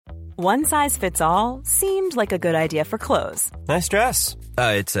One size fits all seemed like a good idea for clothes. Nice dress.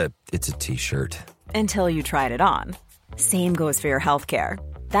 It's a t-shirt. Until you tried it on. Same goes for your healthcare.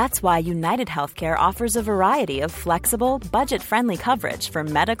 That's why United Healthcare offers a variety of flexible, budget-friendly coverage for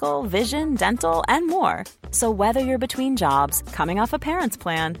medical, vision, dental, and more. So whether you're between jobs, coming off a parent's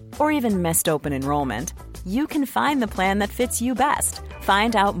plan, or even missed open enrollment, you can find the plan that fits you best.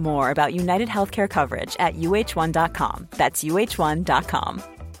 Find out more about United Healthcare coverage at uh1.com. That's uh1.com.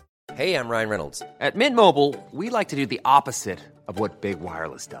 Hey, I'm Ryan Reynolds. At Mint Mobile, we like to do the opposite of what Big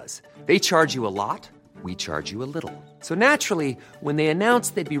Wireless does. They charge you a lot. We charge you a little. So naturally, when they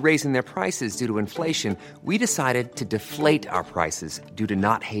announced they'd be raising their prices due to inflation, we decided to deflate our prices due to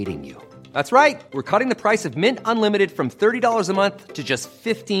not hating you. That's right. We're cutting the price of Mint Unlimited from $30 a month to just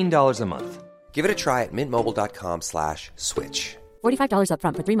 $15 a month. Give it a try at mintmobile.com/switch. $45 up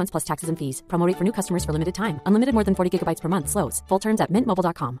front for 3 months plus taxes and fees. Promo rate for new customers for limited time. Unlimited more than 40 gigabytes per month. Slows full terms at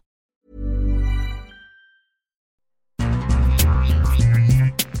mintmobile.com.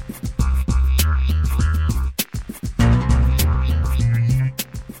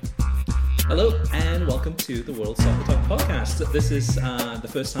 Hello and welcome to the World Soccer Talk podcast. This is the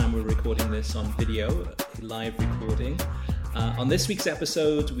first time we're recording this on video, a live recording. On this week's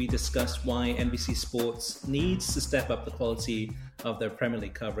episode, we discussed why NBC Sports needs to step up the quality of their Premier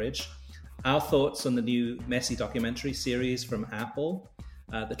League coverage, our thoughts on the new Messi documentary series from Apple,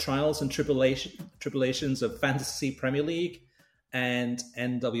 the trials and tribulations of Fantasy Premier League, and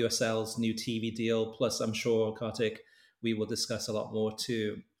NWSL's new TV deal. Plus, I'm sure, Kartik, we will discuss a lot more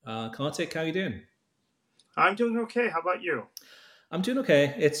too. Kartik, how are you doing? I'm doing okay. How about you? I'm doing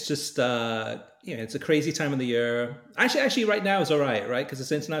okay. It's just, it's a crazy time of the year. Actually, right now is all right? Because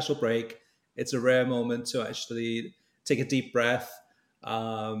it's international break. It's a rare moment to actually take a deep breath.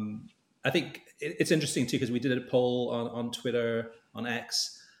 I think it's interesting too, because we did a poll on Twitter, on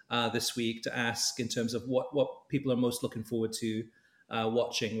X this week to ask in terms of what people are most looking forward to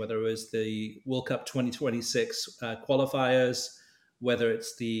watching, whether it was the World Cup 2026 qualifiers, whether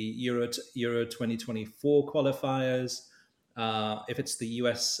it's the Euro 2024 qualifiers, if it's the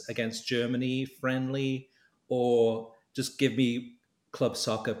US against Germany friendly, or just give me club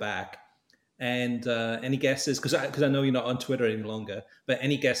soccer back. And any guesses, because I know you're not on Twitter any longer, but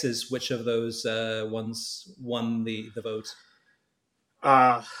any guesses which of those ones won the vote?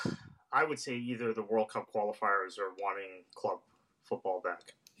 I would say either the World Cup qualifiers or wanting club football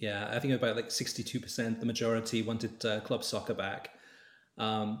back. Yeah, I think about like 62%, the majority wanted club soccer back.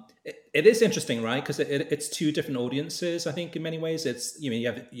 It is interesting, right? Because it's two different audiences. I think in many ways, it's you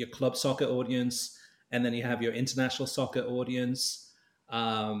have your club soccer audience, and then you have your international soccer audience.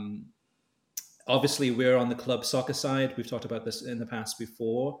 Obviously, we're on the club soccer side. We've talked about this in the past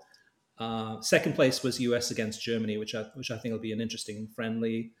before. Second place was US against Germany, which I think will be an interesting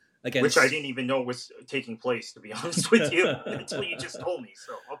friendly. Which I didn't even know was taking place, to be honest with you, until you just told me.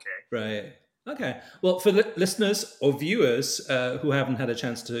 So okay, right. Okay. Well, for the listeners or viewers who haven't had a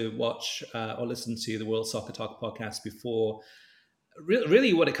chance to watch or listen to the World Soccer Talk podcast before,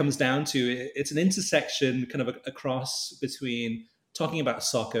 really what it comes down to, it's an intersection kind of across between talking about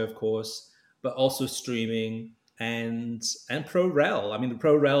soccer, of course, but also streaming and Pro Rel. I mean, the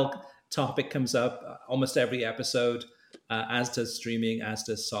Pro Rel topic comes up almost every episode, as does streaming, as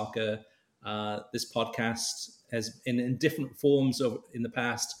does soccer. This podcast has, in different forms in the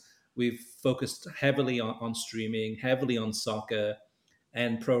past, we've focused heavily on streaming, heavily on soccer,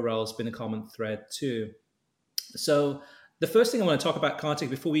 and Pro Rel has been a common thread too. So the first thing I want to talk about, Kartik,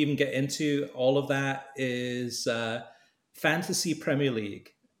 before we even get into all of that, is Fantasy Premier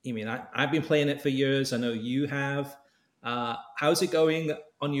League. I mean, I've been playing it for years. I know you have. How's it going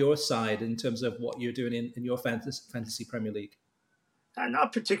on your side in terms of what you're doing in your Fantasy Premier League?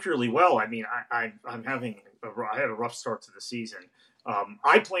 Not particularly well. I mean, I had a rough start to the season.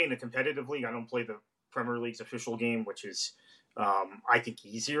 I play in a competitive league. I don't play the Premier League's official game, which is, I think,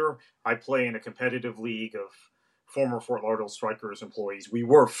 easier. I play in a competitive league of former Fort Lauderdale Strikers employees. We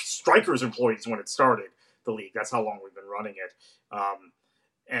were Strikers employees when it started, the league. That's how long we've been running it.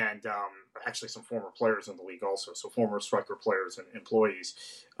 And actually some former players in the league also, so former Striker players and employees.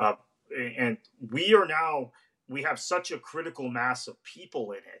 And we have such a critical mass of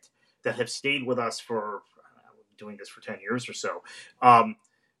people in it that have stayed with us for doing this for 10 years or so,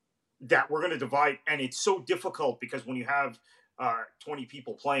 that we're going to divide. And it's so difficult because when you have 20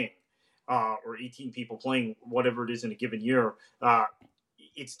 people playing or 18 people playing, whatever it is in a given year,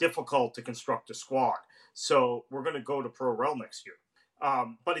 it's difficult to construct a squad. So we're going to go to Pro Rel next year.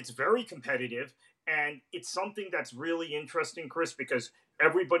 But it's very competitive, and it's something that's really interesting, Chris, because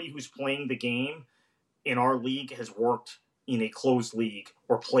everybody who's playing the game in our league has worked in a closed league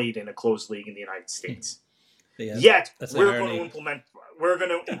or played in a closed league in the United States. Yeah, Yet we're going to implement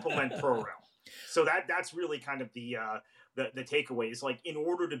ProRel. So that's really kind of the takeaway is like, in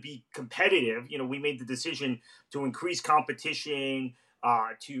order to be competitive, we made the decision to increase competition,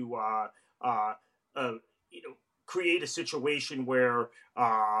 to create a situation where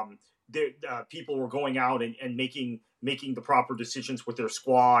people were going out and making the proper decisions with their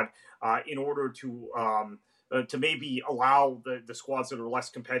squad in order to maybe allow the squads that are less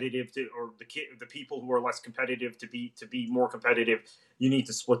competitive or the people who are less competitive to be more competitive. You need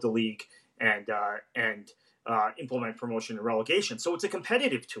to split the league and implement promotion and relegation. So it's a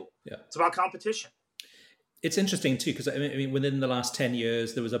competitive tool. Yeah. It's about competition. It's interesting too, because I mean, within the last 10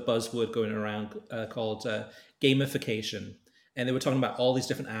 years, there was a buzzword going around called gamification. And they were talking about all these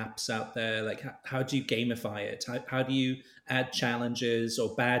different apps out there. Like, how do you gamify it? How do you add challenges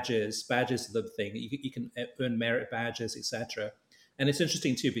or badges? Badges are the thing. You can earn merit badges, etc. And it's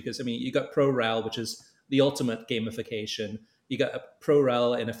interesting too, because I mean, you got ProRel, which is the ultimate gamification. You got a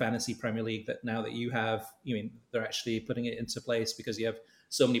ProRel in a fantasy Premier League that now that you have, they're actually putting it into place because you have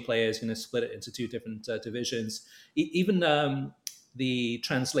so many players, going to split it into two different divisions. Even the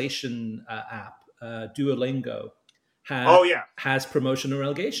translation app, Duolingo, has promotion and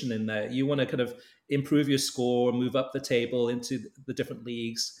relegation in there. You want to kind of improve your score, move up the table into the different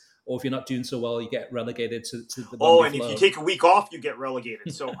leagues, or if you're not doing so well, you get relegated to the If you take a week off, you get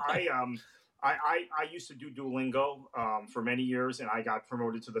relegated. So I used to do Duolingo for many years, and I got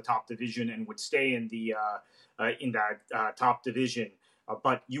promoted to the top division and would stay in that top division.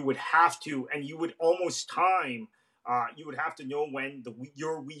 But you would have to, and you would almost time. You would have to know when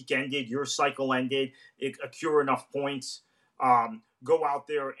your week ended, your cycle ended, accrue enough points, go out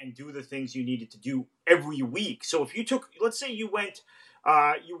there and do the things you needed to do every week. So if you took, let's say you went,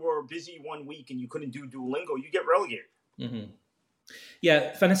 you were busy one week and you couldn't do Duolingo, you get relegated. Mm-hmm.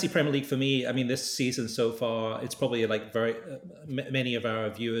 Yeah, Fantasy Premier League for me, I mean, this season so far, it's probably like very many of our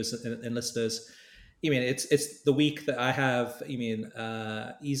viewers and listeners. I mean, it's the week that I have.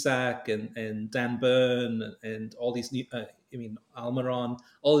 Isaac and Dan Burn and all these new. Almiron,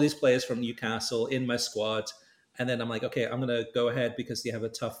 all these players from Newcastle in my squad, and then I'm like, okay, I'm gonna go ahead because they have a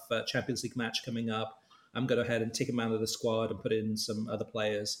tough Champions League match coming up. I'm gonna go ahead and take them out of the squad and put in some other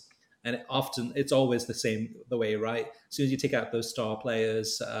players. And it's always the way, right? As soon as you take out those star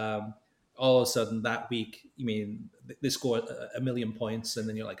players, all of a sudden that week, they score a million points, and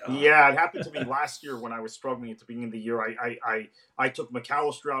then you're like, oh. Yeah, it happened to me last year when I was struggling at the beginning of the year. I took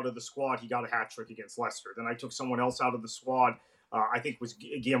McAllister out of the squad. He got a hat trick against Leicester. Then I took someone else out of the squad. I think it was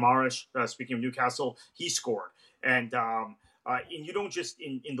Guimaraes, speaking of Newcastle. He scored. And you don't just,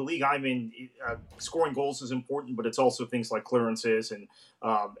 in the league I'm in, scoring goals is important, but it's also things like clearances and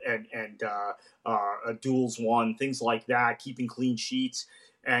duels won, things like that, keeping clean sheets.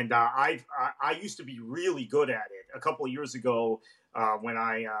 And I used to be really good at it. A couple of years ago, when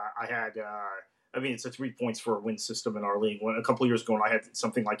I had, it's a 3 points for a win system in our league. A couple of years ago, when I had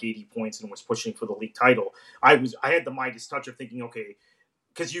something like 80 points and was pushing for the league title, I had the Midas touch of thinking, okay,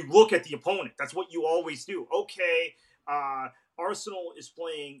 because you look at the opponent. That's what you always do. Okay, Arsenal is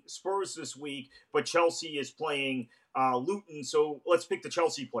playing Spurs this week, but Chelsea is playing Luton, so let's pick the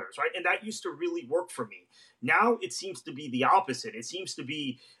Chelsea players, right? And that used to really work for me. Now it seems to be the opposite. It seems to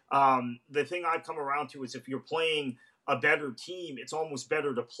be the thing I've come around to is if you're playing a better team, it's almost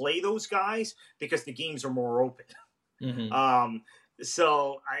better to play those guys because the games are more open. Mm-hmm.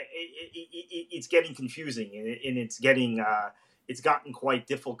 So it's getting confusing, and it's gotten quite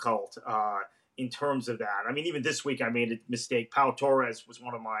difficult in terms of that. I mean, even this week I made a mistake. Pau Torres was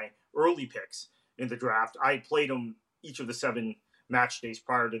one of my early picks in the draft. I played him each of the 7 match days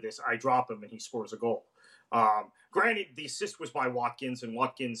prior to this. I drop him and he scores a goal. Granted, the assist was by Watkins, and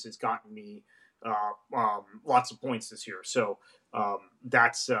Watkins has gotten me lots of points this year. So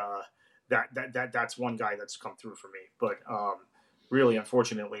that's one guy that's come through for me. But really,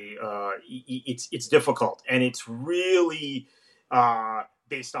 unfortunately, it's difficult, and it's really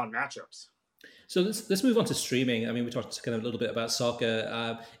based on matchups. So let's move on to streaming. I mean, we talked kind of a little bit about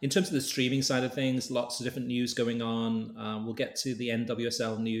soccer. In terms of the streaming side of things, lots of different news going on. We'll get to the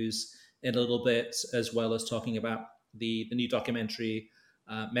NWSL news in a little bit, as well as talking about the new documentary,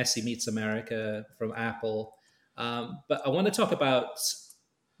 Messi Meets America from Apple. But I want to talk about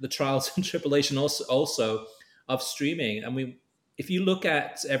the trials and tribulation also of streaming. I mean, if you look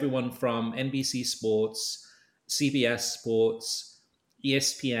at everyone from NBC Sports, CBS Sports,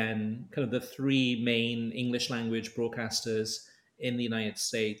 ESPN, kind of the 3 main English language broadcasters in the United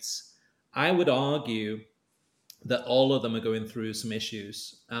States, I would argue that all of them are going through some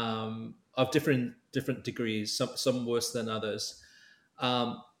issues of different different degrees, some worse than others.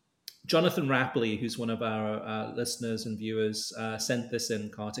 Jonathan Rapley, who's one of our listeners and viewers, sent this in,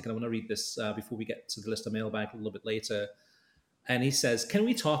 Kartik, and I want to read this before we get to the list of mailbag a little bit later. And he says, can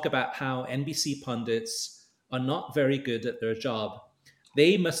we talk about how NBC pundits are not very good at their job?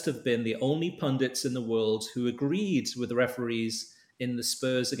 They must have been the only pundits in the world who agreed with the referees in the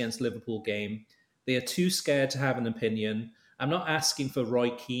Spurs against Liverpool game. They are too scared to have an opinion. I'm not asking for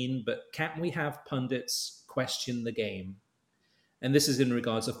Roy Keane, but can't we have pundits question the game? And this is in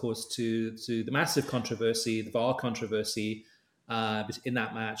regards, of course, to the massive controversy, the VAR controversy in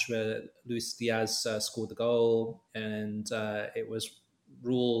that match where Luis Diaz scored the goal, and it was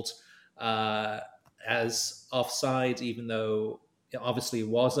ruled as offside, even though it obviously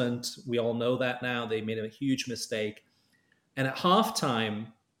wasn't. We all know that now. They made a huge mistake. And at halftime,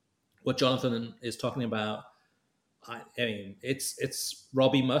 what Jonathan is talking about, I mean, it's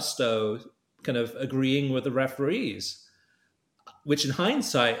Robbie Mustoe kind of agreeing with the referees, which in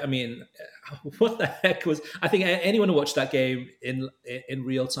hindsight, I mean, what the heck was... I think anyone who watched that game in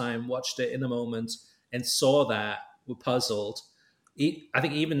real time, watched it in a moment and saw that, were puzzled. I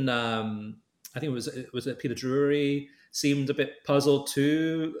think even... I think it was Peter Drury seemed a bit puzzled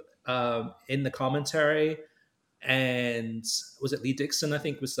too in the commentary. And was it Lee Dixon? I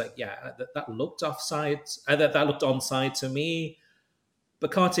think was like, yeah, that looked offside. That looked onside to me.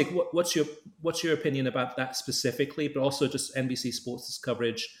 But Kartik, what's your opinion about that specifically, but also just NBC Sports'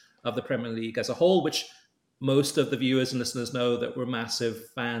 coverage of the Premier League as a whole, which most of the viewers and listeners know that we're massive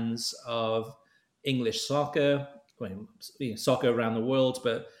fans of English soccer, soccer around the world,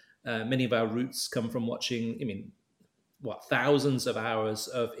 but many of our roots come from watching, thousands of hours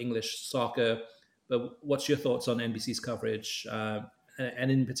of English soccer. But what's your thoughts on NBC's coverage,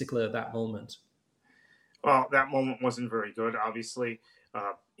 and in particular that moment? Well, that moment wasn't very good, obviously.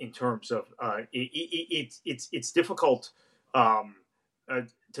 In terms of it's difficult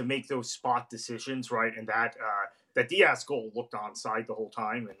to make those spot decisions, right? And that Diaz goal looked onside the whole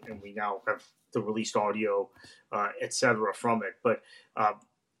time, and we now have the released audio, etc. from it. But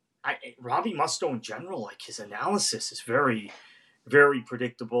Robbie Mustoe in general, like his analysis is very, very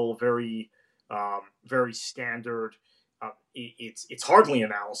predictable, very standard. It's hardly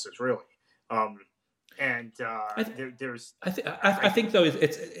analysis, really. I think though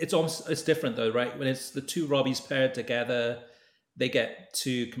it's different though, right? When it's the two Robbies paired together, they get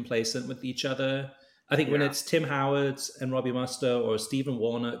too complacent with each other. I think when it's Tim Howard and Robbie Mustoe, or Stephen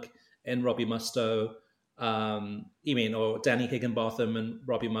Warnock and Robbie Mustoe, or Danny Higginbotham and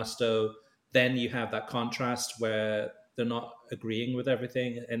Robbie Mustoe, then you have that contrast where they're not agreeing with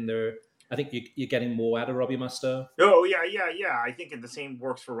everything, and I think you're getting more out of Robbie Mustoe. Oh, yeah. I think the same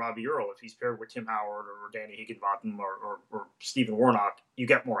works for Robbie Earle. If he's paired with Tim Howard or Danny Higginbotham or Stephen Warnock, you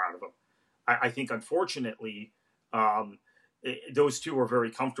get more out of him. I think, unfortunately, those two are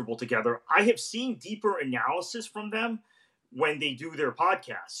very comfortable together. I have seen deeper analysis from them when they do their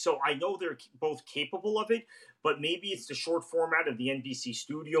podcasts. So I know they're both capable of it, but maybe it's the short format of the NBC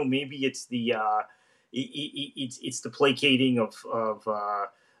studio. Maybe it's the it's the placating of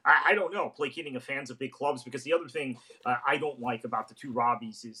I don't know, placating of fans of big clubs, because the other thing I don't like about the two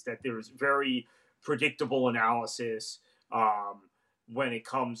Robbies is that there's very predictable analysis when it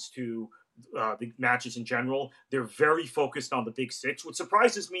comes to the matches in general. They're very focused on the big six, which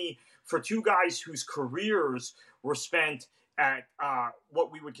surprises me for two guys whose careers were spent at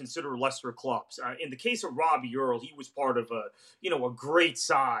what we would consider lesser clubs. In the case of Robbie Earle, he was part of a great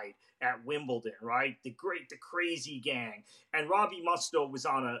side at Wimbledon, right? The crazy gang. And Robbie Mustoe was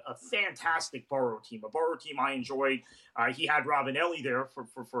on a fantastic Borough team, a Borough team I enjoyed. He had Robinelli there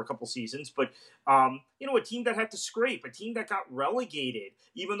for a couple seasons, but a team that had to scrape, a team that got relegated,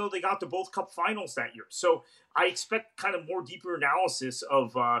 even though they got to both cup finals that year. So I expect kind of more deeper analysis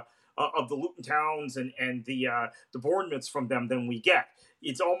of the Luton Towns and the Bournemouths from them than we get.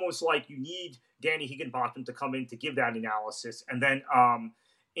 It's almost like you need Danny Higginbotham to come in to give that analysis. And then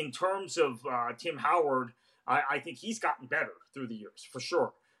in terms of Tim Howard, I think he's gotten better through the years, for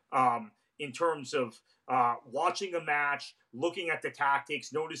sure. In terms of watching a match, looking at the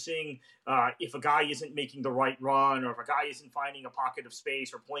tactics, noticing if a guy isn't making the right run, or if a guy isn't finding a pocket of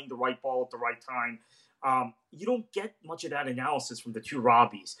space or playing the right ball at the right time. You don't get much of that analysis from the two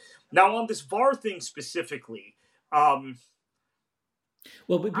Robbies. Now, on this VAR thing specifically, I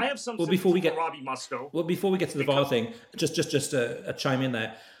have some before we get Robbie Mustoe. Well, before we get to the VAR thing, just a chime in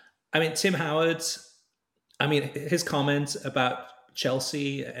there. I mean, Tim Howard, his comment about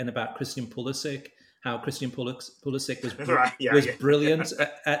Chelsea and about Christian Pulisic, how Christian Pulisic was brilliant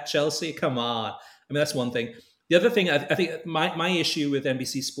at Chelsea. Come on. I mean, that's one thing. The other thing, I think my issue with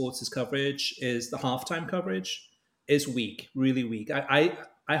NBC Sports' coverage is the halftime coverage is weak, really weak. I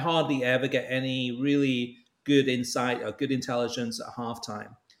hardly ever get any really good insight or good intelligence at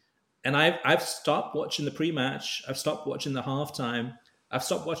halftime. And I've stopped watching the pre-match. I've stopped watching the halftime. I've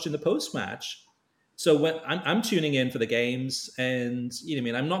stopped watching the post-match. So when I'm tuning in for the games, and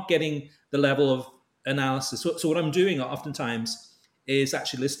I'm not getting the level of analysis. So what I'm doing oftentimes is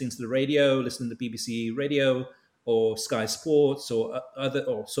actually listening to the radio, listening to BBC Radio or Sky Sports or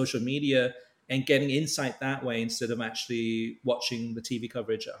social media, and getting insight that way instead of actually watching the TV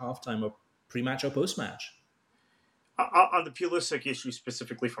coverage at halftime or pre-match or post-match. On the Pulisic issue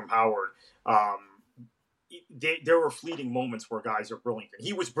specifically from Howard, there were fleeting moments where guys are brilliant. And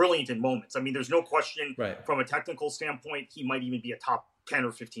he was brilliant in moments. I mean, there's no question from a technical standpoint, he might even be a top 10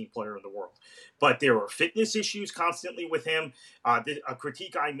 or 15 player in the world. But there were fitness issues constantly with him. A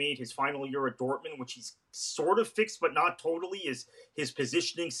critique I made his final year at Dortmund, which he's sort of fixed but not totally, is his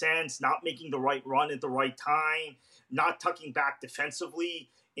positioning sense, not making the right run at the right time, not tucking back defensively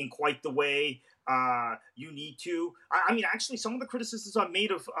in quite the way you need to. I mean, actually, some of the criticisms I've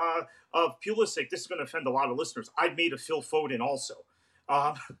made of Pulisic, this is going to offend a lot of listeners, I've made of Phil Foden also.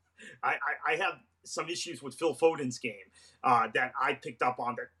 I have some issues with Phil Foden's game that I picked up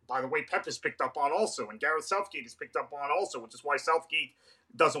on, that, by the way, Pep has picked up on also, and Gareth Southgate has picked up on also, which is why Southgate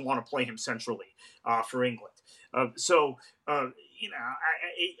doesn't want to play him centrally for England.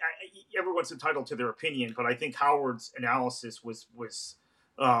 Everyone's entitled to their opinion, but I think Howard's analysis was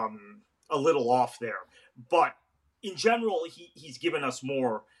a little off there. But in general, he's given us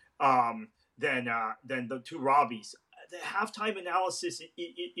more than the two Robbies. The halftime analysis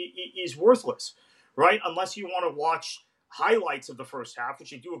is worthless, right? Unless you want to watch highlights of the first half,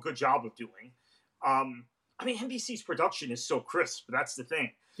 which they do a good job of doing. NBC's production is so crisp. That's the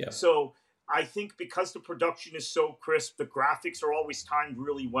thing. Yeah. So I think because the production is so crisp, the graphics are always timed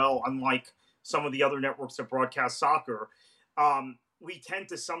really well, unlike some of the other networks that broadcast soccer. We tend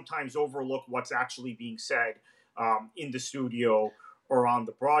to sometimes overlook what's actually being said in the studio or on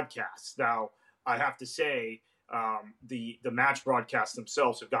the broadcast. Now, I have to say, the match broadcasts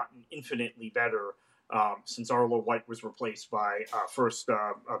themselves have gotten infinitely better since Arlo White was replaced by first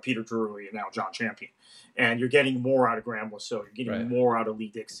Peter Drury and now John Champion. And you're getting more out of Graham Lasso. You're getting more out of Lee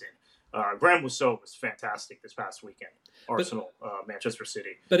Dixon. Graham Lasso was fantastic this past weekend. Arsenal, Manchester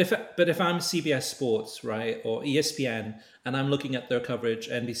City. But if I'm CBS Sports, right, or ESPN, and I'm looking at their coverage,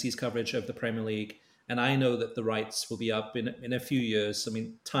 NBC's coverage of the Premier League, and I know that the rights will be up in a few years. I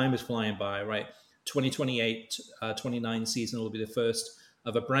mean, time is flying by, right? 2028, 29 season will be the first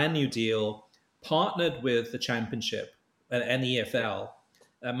of a brand new deal partnered with the Championship and EFL.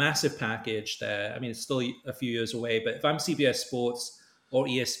 A massive package there. I mean, it's still a few years away, but if I'm CBS Sports or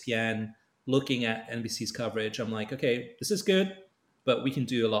ESPN looking at NBC's coverage, I'm like, okay, this is good, but we can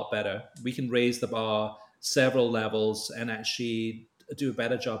do a lot better. We can raise the bar several levels and actually do a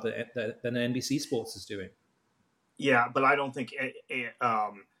better job than NBC Sports is doing. Yeah, but I don't think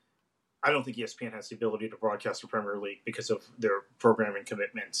ESPN has the ability to broadcast the Premier League because of their programming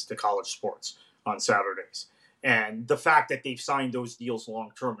commitments to college sports on Saturdays. And the fact that they've signed those deals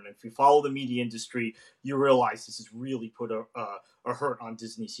long-term. And if you follow the media industry, you realize this has really put a hurt on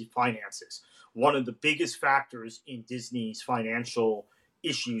Disney's finances. One of the biggest factors in Disney's financial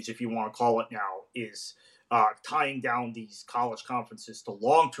issues, if you want to call it now, is tying down these college conferences to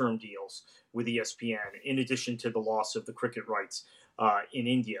long-term deals with ESPN, in addition to the loss of the cricket rights in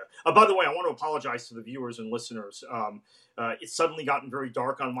India. By the way, I want to apologize to the viewers and listeners. It's suddenly gotten very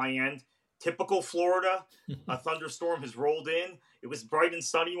dark on my end. Typical Florida, a thunderstorm has rolled in. It was bright and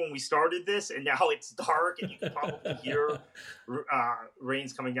sunny when we started this, and now it's dark, and you can probably hear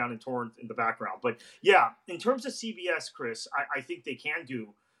rains coming down in torrent in the background. But yeah, in terms of CBS, Chris, I think they can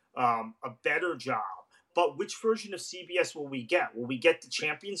do a better job. But which version of CBS will we get? Will we get the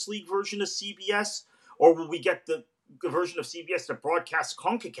Champions League version of CBS, or will we get the version of CBS that broadcasts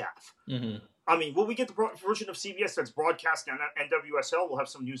CONCACAF? Mm-hmm. I mean, will we get the version of CBS that's broadcast on NWSL? We'll have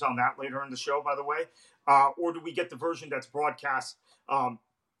some news on that later in the show, by the way. Or do we get the version that's broadcast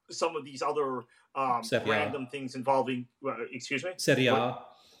some of these other random things involving, excuse me? Serie A.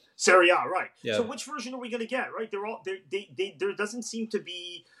 Serie A, right. Yeah. So which version are we going to get, right? There doesn't seem to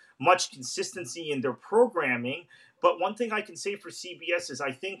be much consistency in their programming. But one thing I can say for CBS is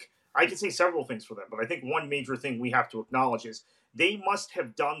I can say several things for them, but I think one major thing we have to acknowledge is they must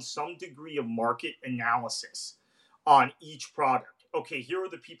have done some degree of market analysis on each product. Okay, here are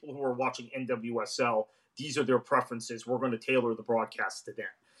the people who are watching NWSL. These are their preferences. We're going to tailor the broadcast to them.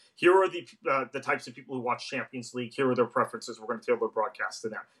 here are the types of people who watch Champions League. Here are their preferences. We're going to tailor broadcast to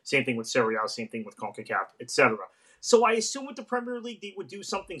them. Same thing with Serie A, same thing with CONCACAF, etc. So I assume with the Premier League, they would do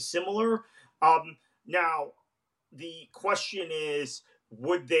something similar. Now, the question is,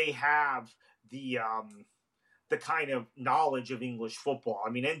 would they have the kind of knowledge of English football?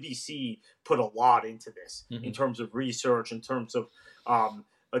 I mean, NBC put a lot into this in terms of research, in terms of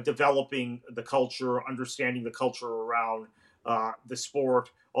developing the culture, understanding the culture around the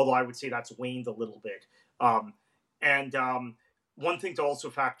sport, although I would say that's waned a little bit. One thing to also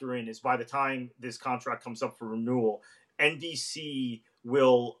factor in is by the time this contract comes up for renewal, NBC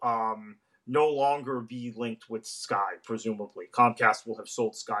will no longer be linked with Sky, presumably. Comcast will have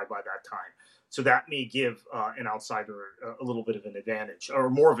sold Sky by that time. So that may give an outsider a little bit of an advantage, or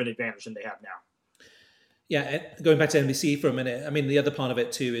more of an advantage than they have now. Yeah, going back to NBC for a minute, I mean, the other part of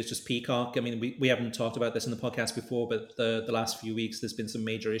it too is just Peacock. I mean, we haven't talked about this in the podcast before, but the last few weeks, there's been some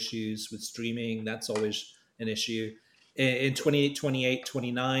major issues with streaming. That's always an issue. In 28,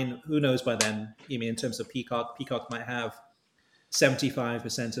 29, who knows by then? I mean, in terms of Peacock might have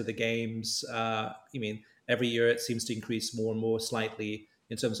 75% of the games. Every year it seems to increase more and more slightly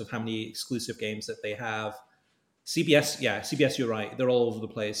in terms of how many exclusive games that they have. CBS, you're right. They're all over the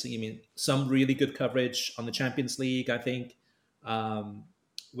place. I mean, some really good coverage on the Champions League, I think.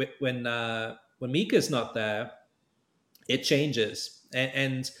 When Mika's not there, it changes.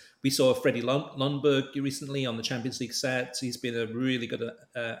 And we saw Freddie Lundberg recently on the Champions League set. He's been a really good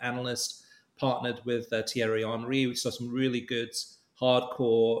analyst, partnered with Thierry Henry. We saw some really good,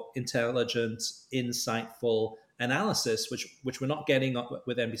 hardcore, intelligent, insightful analysis, which we're not getting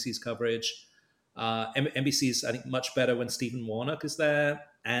with NBC's coverage. NBC's, I think, much better when Stephen Warnock is there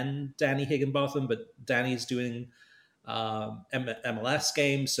and Danny Higginbotham, but Danny's doing MLS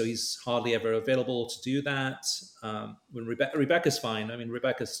games, so he's hardly ever available to do that. When Rebecca's fine. I mean,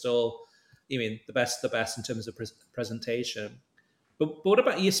 Rebecca's still, the best in terms of presentation. But what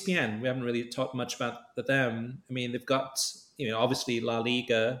about ESPN? We haven't really talked much about them. I mean, they've got, obviously La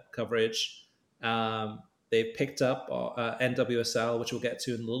Liga coverage. They've picked up NWSL, which we'll get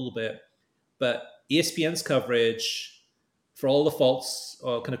to in a little bit. But ESPN's coverage, for all the faults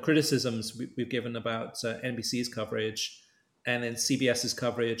or kind of criticisms we've given about NBC's coverage, and then CBS's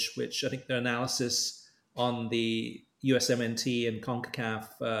coverage, which I think their analysis on the USMNT and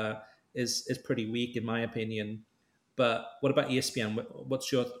CONCACAF is pretty weak in my opinion. But what about ESPN?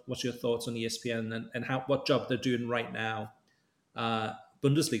 What's your thoughts on ESPN and what job they're doing right now?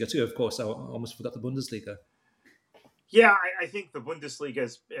 Bundesliga too, of course. I almost forgot the Bundesliga. Yeah, I think the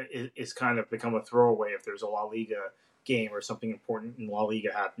Bundesliga is kind of become a throwaway if there's a La Liga game or something important in La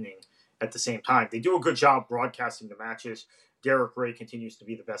Liga happening at the same time. They do a good job broadcasting the matches. Derek Ray continues to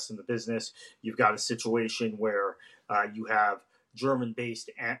be the best in the business. You've got a situation where you have German-based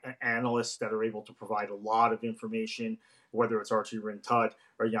analysts that are able to provide a lot of information, whether it's Archie Rintut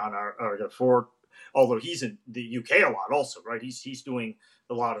or Jan Argafoort, although he's in the UK a lot also, right? He's doing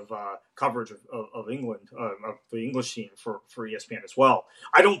a lot of coverage of England, of the English scene for ESPN as well.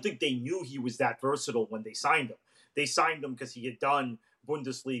 I don't think they knew he was that versatile when they signed him. They signed him because he had done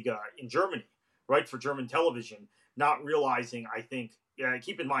Bundesliga in Germany, right, for German television, not realizing, I think,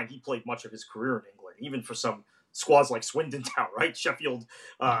 keep in mind, he played much of his career in England, even for some squads like Swindon Town, right, Sheffield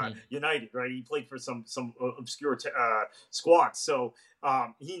United, right? He played for some obscure squads. So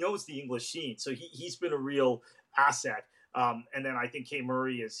he knows the English scene. So he's been a real asset. And then I think Kay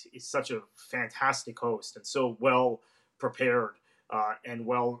Murray is such a fantastic host and so well prepared and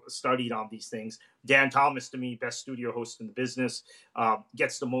well studied on these things. Dan Thomas, to me, best studio host in the business,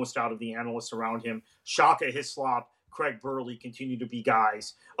 gets the most out of the analysts around him. Shaka Hislop, Craig Burley continue to be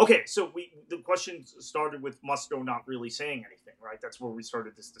guys. Okay, so the question started with Musto not really saying anything, right? That's where we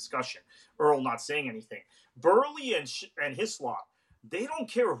started this discussion. Earl not saying anything. Burley and Hislop, they don't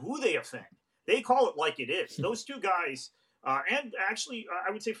care who they offend. They call it like it is. Those two guys, and actually,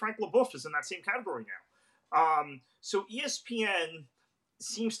 I would say Frank LeBoeuf is in that same category now. So ESPN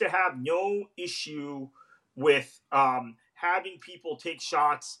seems to have no issue with having people take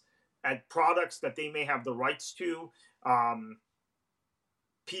shots at products that they may have the rights to,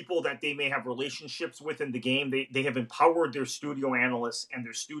 people that they may have relationships with in the game. They have empowered their studio analysts and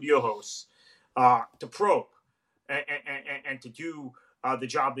their studio hosts to probe and to do the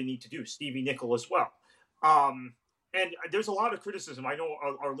job they need to do. Stevie Nicol as well. And there's a lot of criticism. I know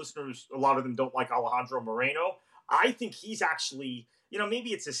our listeners, a lot of them don't like Alejandro Moreno. I think he's actually,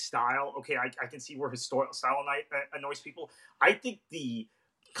 maybe it's his style. Okay, I can see where his style annoys people. I think the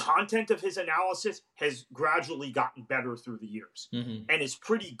content of his analysis has gradually gotten better through the years and is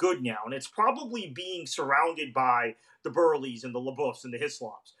pretty good now. And it's probably being surrounded by the Burleys and the LaBeoufs and the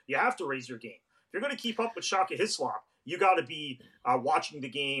Hislops. You have to raise your game. If you're going to keep up with Shaka Hislop, you got to be watching the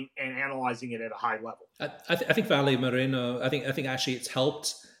game and analyzing it at a high level. I think Vale Moreno, I think actually it's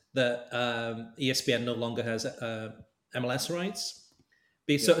helped that ESPN no longer has MLS rights.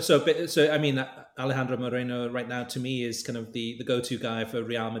 So I mean, Alejandro Moreno right now to me is kind of the go-to guy for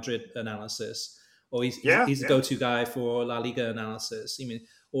Real Madrid analysis, or he's the go-to guy for La Liga analysis.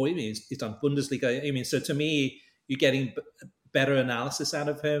 He's done Bundesliga. I mean, so to me, you're getting better analysis out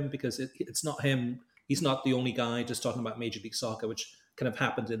of him because it's not him. He's not the only guy just talking about Major League Soccer, which kind of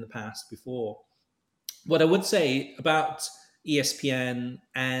happened in the past before. What I would say about ESPN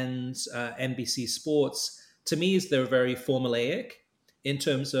and NBC Sports, to me, is they're very formulaic in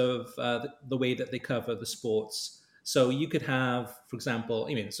terms of the way that they cover the sports. So you could have, for example,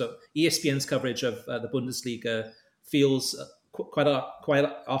 so ESPN's coverage of the Bundesliga feels quite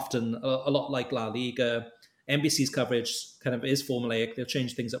often a lot like La Liga. NBC's coverage kind of is formulaic. They'll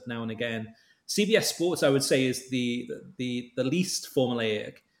change things up now and again. CBS Sports, I would say, is the least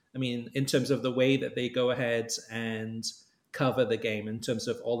formulaic. I mean, in terms of the way that they go ahead and cover the game, in terms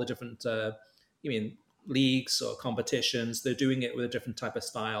of all the different, leagues or competitions, they're doing it with a different type of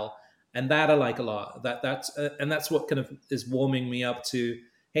style, and that I like a lot. That's what kind of is warming me up to.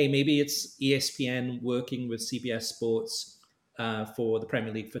 Hey, maybe it's ESPN working with CBS Sports for the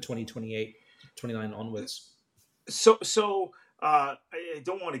Premier League for 2028, 29 onwards. So I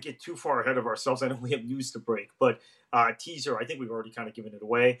don't want to get too far ahead of ourselves. I know we have news to break, but teaser, I think we've already kind of given it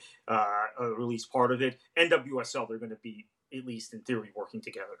away, at least part of it. NWSL, they're going to be, at least in theory, working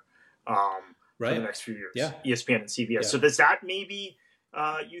together for the next few years. Yeah. ESPN and CBS. Yeah. So does that maybe,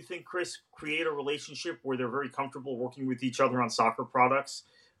 you think, Chris, create a relationship where they're very comfortable working with each other on soccer products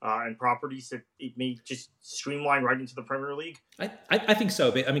and properties that it may just streamline right into the Premier League? I think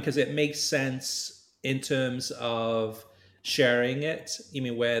so. But, because it makes sense in terms of sharing it.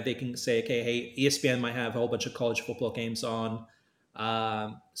 Where they can say, okay, hey, ESPN might have a whole bunch of college football games on,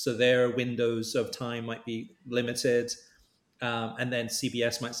 so their windows of time might be limited, and then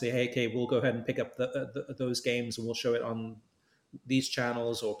CBS might say, hey, okay, we'll go ahead and pick up those games and we'll show it on these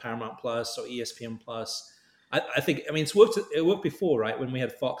channels or Paramount Plus or ESPN Plus. I think, it worked before, right? When we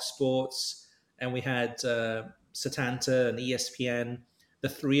had Fox Sports and we had Setanta and ESPN, the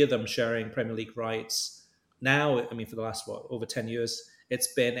three of them sharing Premier League rights. Now, for the last, over 10 years,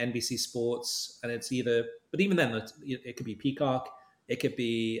 it's been NBC Sports, and it's either, but even then, it could be Peacock, it could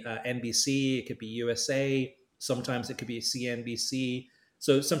be NBC, it could be USA, sometimes it could be CNBC.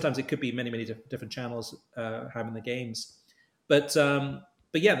 So sometimes it could be many, many different channels having the games. But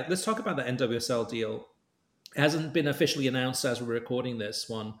yeah, let's talk about the NWSL deal. It hasn't been officially announced as we're recording this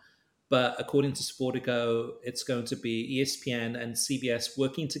one, but according to Sportico, it's going to be ESPN and CBS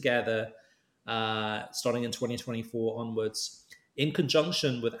working together starting in 2024 onwards, in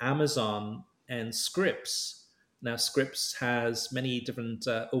conjunction with Amazon and Scripps. Now, Scripps has many different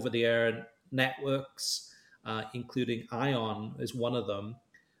over-the-air networks, including ION is one of them.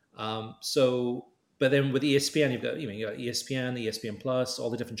 But then with ESPN, you've got ESPN, ESPN Plus, all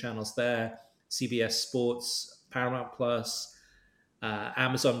the different channels there, CBS Sports, Paramount Plus,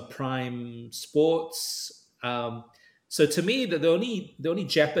 Amazon Prime Sports. So to me, the only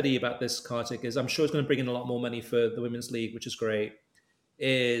jeopardy about this, Kartik, is I'm sure it's going to bring in a lot more money for the Women's League, which is great.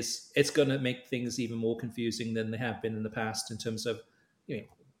 Is it's going to make things even more confusing than they have been in the past in terms of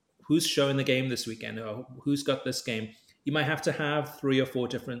who's showing the game this weekend or who's got this game. You might have to have 3 or 4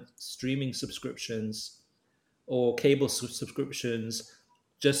 different streaming subscriptions or cable subscriptions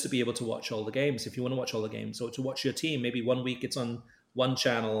just to be able to watch all the games. If you want to watch all the games or to watch your team, maybe one week it's on one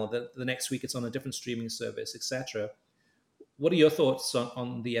channel, the next week it's on a different streaming service, etc. What are your thoughts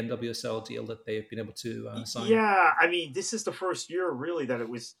on the NWSL deal that they've been able to sign? Yeah, this is the first year really that it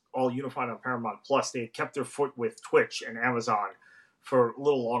was all unified on Paramount Plus. They had kept their foot with Twitch and Amazon for a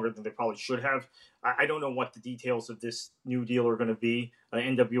little longer than they probably should have. I don't know what the details of this new deal are going to be.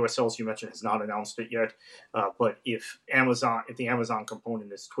 NWSL, as you mentioned, has not announced it yet. But if the Amazon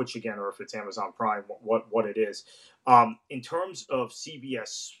component is Twitch again, or if it's Amazon Prime, what it is. In terms of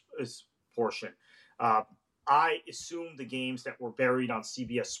CBS's portion, I assume the games that were buried on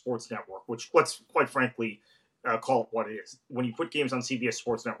CBS Sports Network, which let's quite frankly call it what it is. When you put games on CBS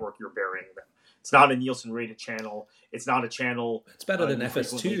Sports Network, you're burying them. It's not a Nielsen rated channel. It's not a channel. It's better than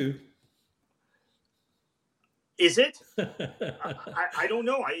FS2. Is it? I don't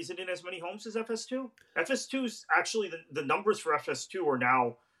know. Is it in as many homes as FS2? FS2's actually the numbers for FS2 are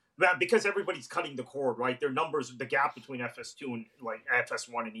now because everybody's cutting the cord, right? Their numbers, the gap between FS2 and like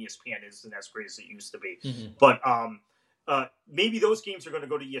FS1 and ESPN isn't as great as it used to be. Mm-hmm. But maybe those games are going to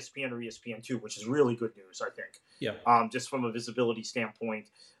go to ESPN or ESPN2, which is really good news, I think. Yeah. Just from a visibility standpoint.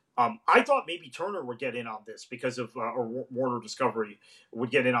 I thought maybe Turner would get in on this because of, or Warner Discovery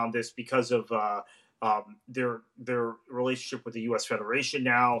would get in on this because of their relationship with the U.S. Federation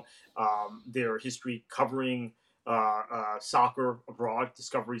now, their history covering soccer abroad,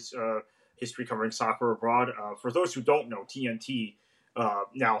 Discovery's history covering soccer abroad. For those who don't know, TNT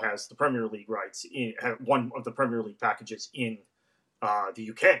now has the Premier League rights, one of the Premier League packages in the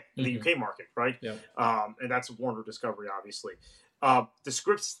UK, in the UK market, right? Yeah. And that's Warner Discovery, obviously. The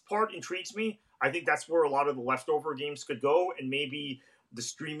Scripps part intrigues me. I think that's where a lot of the leftover games could go, and maybe the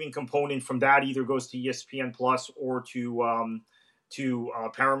streaming component from that either goes to ESPN Plus or to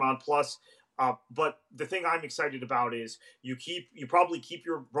Paramount Plus. But the thing I'm excited about is you probably keep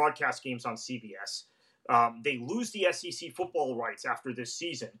your broadcast games on CBS. They lose the SEC football rights after this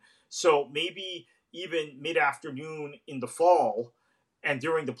season, so maybe even mid-afternoon in the fall and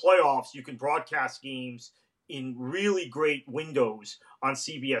during the playoffs, you can broadcast games in really great windows on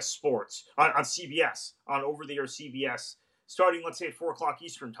CBS Sports, on CBS, on over-the-air CBS, starting, let's say, at 4 o'clock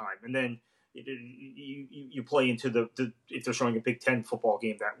Eastern time. And then you play into if they're showing a Big Ten football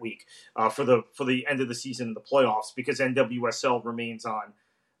game that week for the end of the season and the playoffs, because NWSL remains on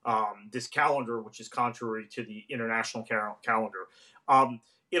this calendar, which is contrary to the international calendar.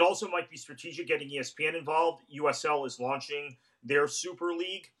 It also might be strategic getting ESPN involved. USL is launching their Super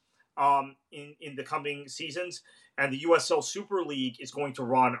League in the coming seasons, and the USL Super League is going to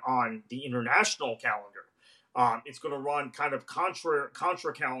run on the international calendar. It's going to run kind of contra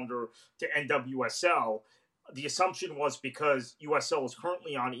calendar to NWSL. The assumption was because USL is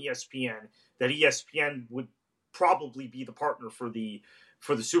currently on ESPN, that ESPN would probably be the partner for the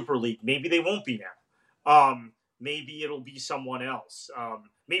Super League. Maybe they won't be now. Maybe it'll be someone else.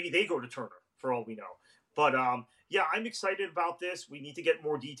 Maybe they go to Turner, for all we know. But yeah, I'm excited about this. We need to get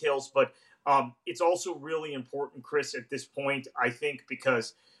more details, but it's also really important, Chris, at this point, I think,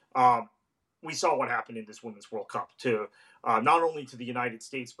 because we saw what happened in this Women's World Cup to not only to the United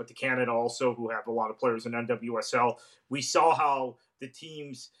States, but to Canada also, who have a lot of players in NWSL. We saw how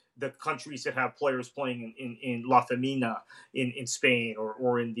the countries that have players playing in La Femina in Spain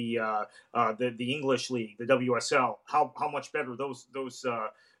or in the English League, the WSL, how much better those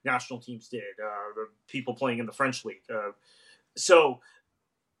national teams did, the people playing in the French League. So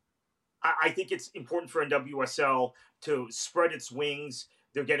I think it's important for NWSL to spread its wings.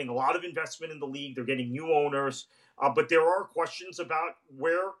 They're getting a lot of investment in the league. They're getting new owners. But there are questions about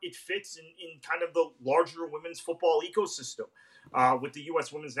where it fits in kind of the larger women's football ecosystem, with the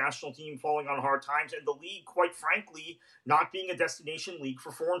U.S. women's national team falling on hard times and the league, quite frankly, not being a destination league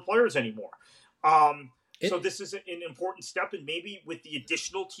for foreign players anymore. So this is an important step, and maybe with the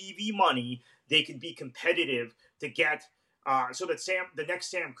additional TV money, they can be competitive to get so that the next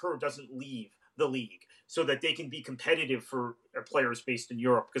Sam Kerr doesn't leave the league, so that they can be competitive for players based in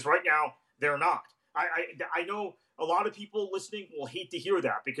Europe. Because right now, they're not. I know a lot of people listening will hate to hear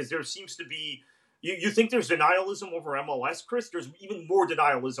that, because there seems to be, you think there's denialism over MLS, Chris? There's even more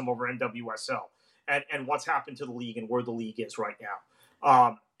denialism over NWSL and what's happened to the league and where the league is right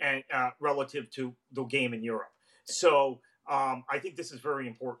now. And relative to the game in Europe. So I think this is very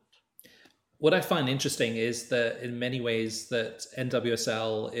important. What I find interesting is that in many ways that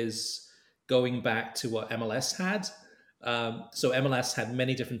NWSL is going back to what MLS had. So MLS had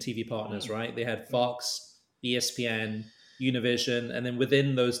many different TV partners, right? They had Fox, ESPN, Univision, and then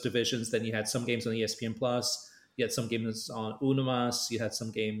within those divisions, then you had some games on ESPN Plus, you had some games on Unimas, you had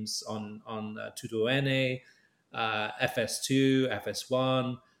some games on Tudo FS2,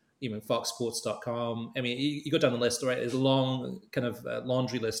 FS1, even foxsports.com. I mean, you go down the list, right? There's a long kind of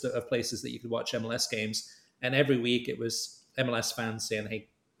laundry list of places that you could watch MLS games. And every week it was MLS fans saying, hey,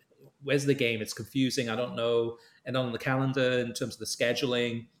 where's the game? It's confusing. I don't know. And on the calendar, in terms of the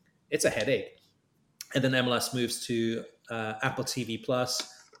scheduling, it's a headache. And then MLS moves to Apple TV Plus,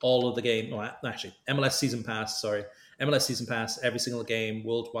 all of the game. Well, actually, MLS Season Pass, every single game,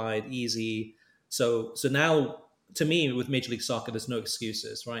 worldwide, easy. So now, to me, with Major League Soccer, there's no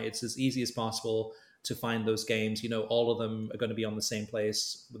excuses, right? It's as easy as possible to find those games. You know, all of them are going to be on the same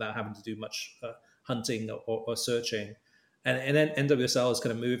place without having to do much hunting or searching. And then NWSL is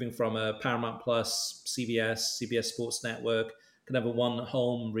kind of moving from a Paramount Plus, CBS Sports Network, kind of a one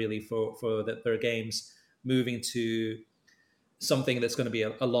home really for their games, moving to something that's going to be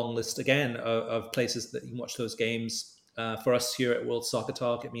a long list again of places that you can watch those games. For us here at World Soccer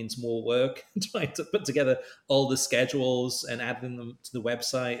Talk, it means more work trying to put together all the schedules and adding them to the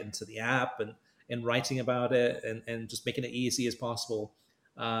website and to the app and writing about it and just making it easy as possible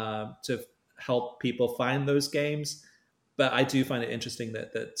to help people find those games. But I do find it interesting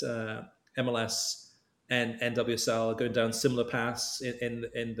that MLS and NWSL are going down similar paths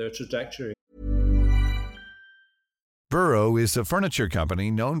in their trajectory. Burrow is a furniture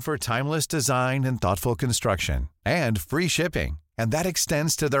company known for timeless design and thoughtful construction and free shipping, and that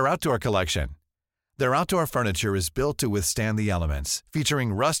extends to their outdoor collection. Their outdoor furniture is built to withstand the elements,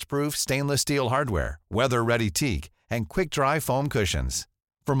 featuring rust-proof stainless steel hardware, weather-ready teak, and quick-dry foam cushions.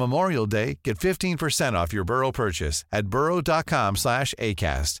 For Memorial Day, get 15% off your Burrow purchase at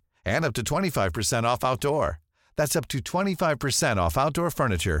burrow.com/ACAST and up to 25% off outdoor. That's up to 25% off outdoor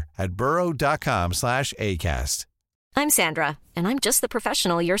furniture at burrow.com/ACAST. I'm Sandra, and I'm just the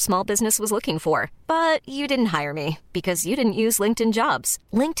professional your small business was looking for. But you didn't hire me because you didn't use LinkedIn Jobs.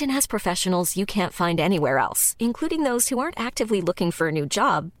 LinkedIn has professionals you can't find anywhere else, including those who aren't actively looking for a new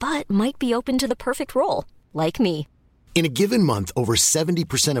job, but might be open to the perfect role, like me. In a given month, over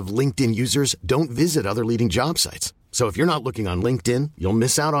 70% of LinkedIn users don't visit other leading job sites. So if you're not looking on LinkedIn, you'll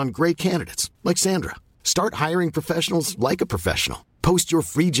miss out on great candidates like Sandra. Start hiring professionals like a professional. Post your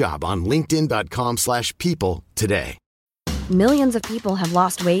free job on linkedin.com/people today. Millions of people have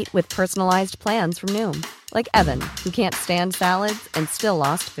lost weight with personalized plans from Noom. Like Evan, who can't stand salads and still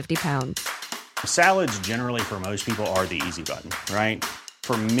lost 50 pounds. Salads generally for most people are the easy button, right?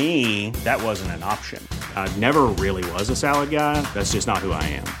 For me, that wasn't an option. I never really was a salad guy. That's just not who I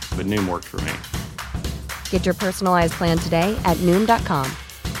am. But Noom worked for me. Get your personalized plan today at Noom.com.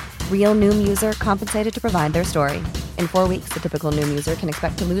 Real Noom user compensated to provide their story. In 4 weeks, the typical Noom user can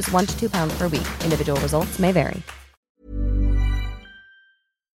expect to lose 1 to 2 pounds per week. Individual results may vary.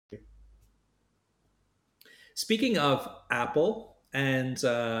 Speaking of Apple and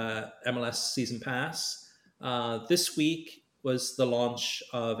MLS Season Pass, this week was the launch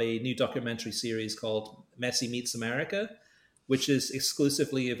of a new documentary series called Messi Meets America, which is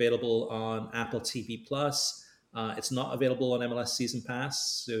exclusively available on Apple TV+. It's not available on MLS Season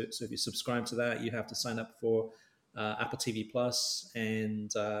Pass, so if you subscribe to that, you have to sign up for Apple TV+,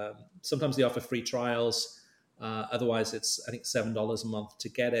 and sometimes they offer free trials. Otherwise, it's, I think, $7 a month to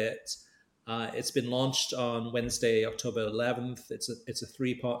get it. It's been launched on Wednesday, October 11th. It's a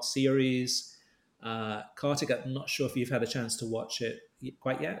 3-part series. Kartik, I'm not sure if you've had a chance to watch it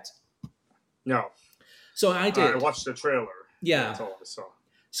quite yet. No. So I did. I watched the trailer. Yeah. That's all I saw.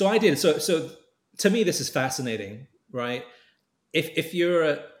 So I did. So to me, this is fascinating, right? If you're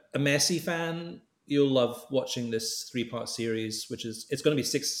a Messi fan, you'll love watching this 3-part series, it's going to be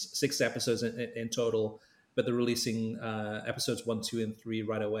six episodes in total, but they're releasing episodes 1, 2, and 3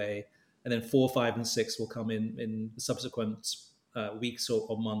 right away. And then 4, 5, and 6 will come in subsequent weeks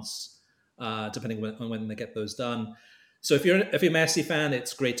or months, depending on when they get those done. So if you're a Messi fan,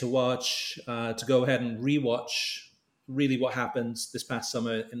 it's great to watch, to go ahead and rewatch really what happened this past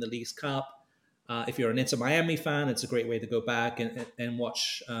summer in the Leagues Cup. If you're an Inter Miami fan, it's a great way to go back and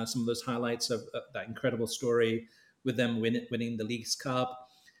watch some of those highlights of that incredible story with them winning the Leagues Cup.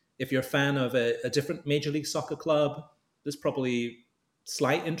 If you're a fan of a different Major League Soccer club, there's probably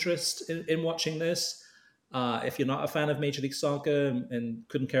slight interest in watching this. If you're not a fan of Major League Soccer and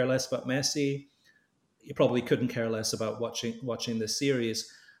couldn't care less about Messi, you probably couldn't care less about watching this series.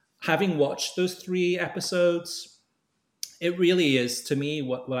 Having watched those 3 episodes, it really is, to me,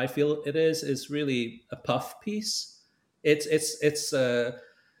 what I feel it is really a puff piece. It's a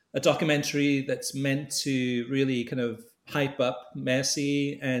documentary that's meant to really kind of hype up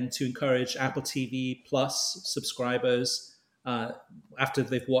Messi and to encourage Apple TV Plus subscribers after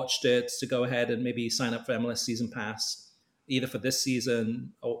they've watched it to go ahead and maybe sign up for MLS Season Pass, either for this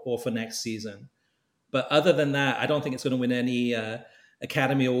season or for next season. But other than that, I don't think it's going to win any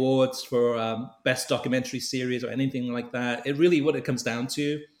Academy Awards for Best Documentary Series or anything like that. It really, what it comes down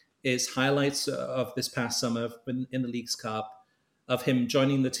to is highlights of this past summer in the Leagues Cup, of him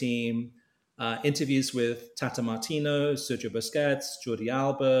joining the team, interviews with Tata Martino, Sergio Busquets, Jordi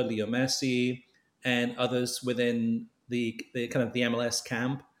Alba, Leo Messi, and others within the kind of the MLS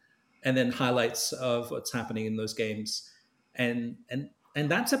camp, and then highlights of what's happening in those games. And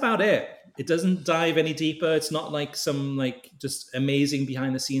that's about it. It doesn't dive any deeper. It's not like some just amazing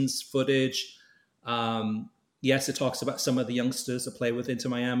behind the scenes footage. Yes, it talks about some of the youngsters that play with Inter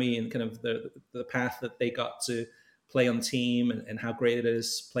Miami and kind of the path that they got to play on team and how great it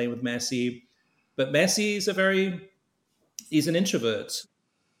is playing with Messi. But Messi is he's an introvert.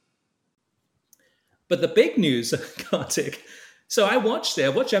 But the big news, Kartik, so I watched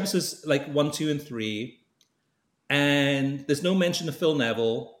episodes 1, 2, and 3, And there's no mention of Phil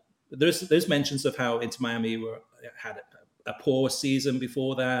Neville. There's mentions of how Inter Miami had a poor season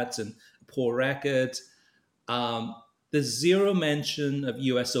before that and a poor record. There's zero mention of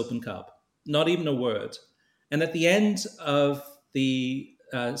US Open Cup, not even a word. And at the end of the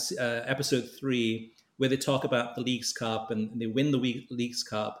episode 3, where they talk about the Leagues Cup and they win the Leagues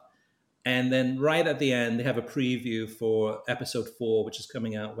Cup, and then right at the end, they have a preview for episode 4, which is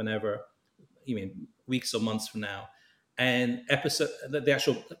coming out whenever, weeks or months from now. And the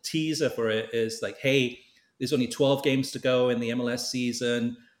actual teaser for it is like, hey, there's only 12 games to go in the MLS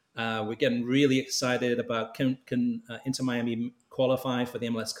season. We're getting really excited about can Inter Miami qualify for the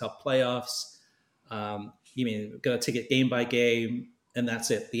MLS Cup playoffs? Going to take it game by game, and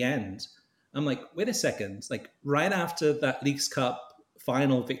that's it, the end. I'm like, wait a second. Like right after that Leagues Cup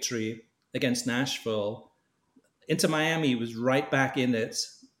final victory against Nashville, Inter Miami was right back in it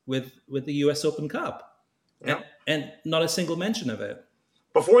with the US Open Cup. Yeah. And not a single mention of it.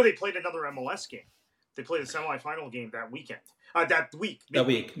 Before they played another MLS game. They played a semifinal game that weekend.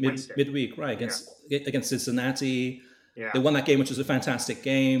 Midweek, right, against Cincinnati. Yeah. They won that game, which was a fantastic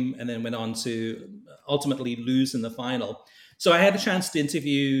game, and then went on to ultimately lose in the final. So I had a chance to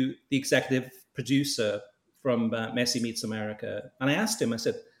interview the executive producer from Messi Meets America, and I asked him, I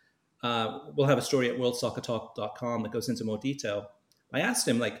said, we'll have a story at worldsoccertalk.com that goes into more detail. I asked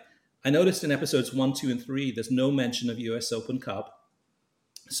him, I noticed in episodes 1, 2, and 3, there's no mention of US Open Cup.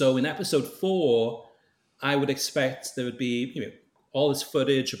 So in episode 4, I would expect there would be all this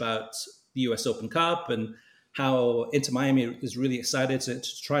footage about the US Open Cup and how Inter Miami is really excited to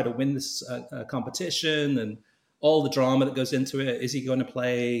try to win this competition and all the drama that goes into it. Is he going to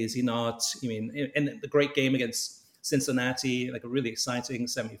play? Is he not? And the great game against Cincinnati, a really exciting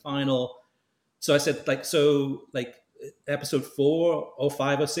semifinal. So I said, episode 4 or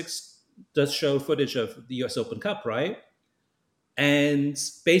 5 or 6 does show footage of the US Open Cup, right? And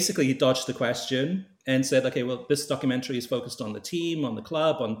basically he dodged the question and said, okay, well, this documentary is focused on the team, on the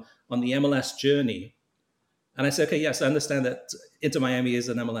club, on the MLS journey. And I said, okay, yes, I understand that Inter Miami is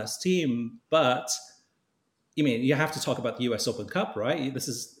an MLS team, but you have to talk about the US Open Cup, right? This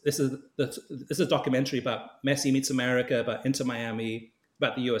is a documentary about Messi Meets America, about Inter Miami,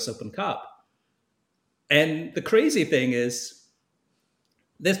 about the US Open Cup. And the crazy thing is,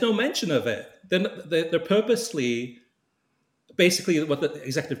 there's no mention of it. They're purposely, basically what the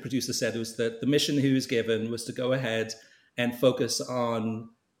executive producer said was that the mission he was given was to go ahead and focus on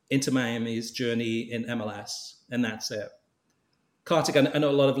Inter Miami's journey in MLS, and that's it. Kartik, I know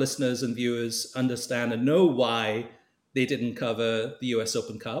a lot of listeners and viewers understand and know why they didn't cover the US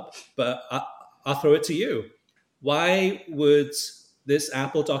Open Cup, but I'll throw it to you. Why would this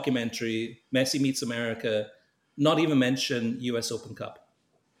Apple documentary, Messi Meets America, not even mention US Open Cup?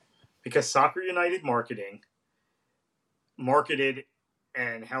 Because Soccer United Marketing marketed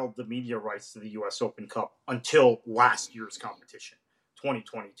and held the media rights to the US Open Cup until last year's competition,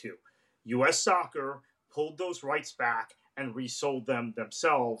 2022. US Soccer pulled those rights back and resold them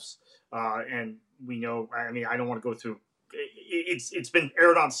themselves. And we know, I don't want to go through, it's been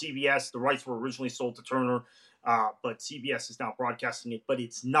aired on CBS. The rights were originally sold to Turner, but CBS is now broadcasting it, but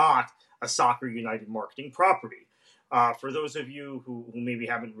it's not a Soccer United Marketing property. For those of you who maybe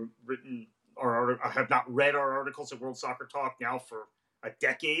haven't written or have not read our articles at World Soccer Talk now for a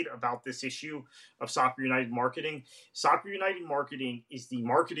decade about this issue of Soccer United Marketing, Soccer United Marketing is the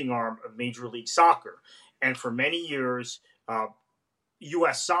marketing arm of Major League Soccer. And for many years,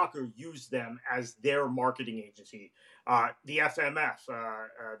 U.S. Soccer used them as their marketing agency. The FMF,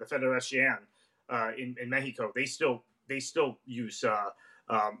 the Federación in Mexico, they still use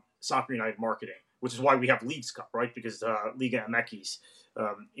Soccer United Marketing, which is why we have Leagues Cup, right? Because Liga MX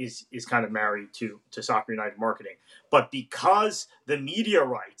is kind of married to Soccer United Marketing. But because the media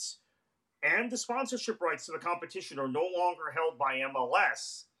rights and the sponsorship rights to the competition are no longer held by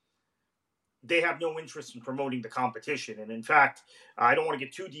MLS, they have no interest in promoting the competition. And in fact, I don't want to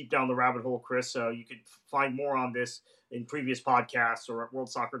get too deep down the rabbit hole, Chris. You can find more on this in previous podcasts or at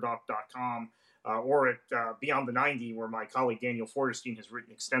worldsoccerdoc.com. Or at Beyond the 90, where my colleague Daniel Feuerstein has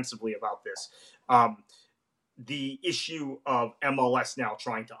written extensively about this. The issue of MLS now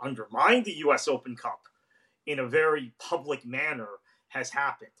trying to undermine the U.S. Open Cup in a very public manner has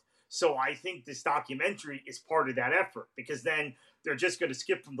happened. So I think this documentary is part of that effort, because then they're just going to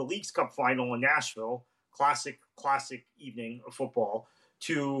skip from the Leagues Cup final in Nashville, classic evening of football,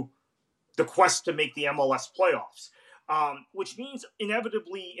 to the quest to make the MLS playoffs. Which means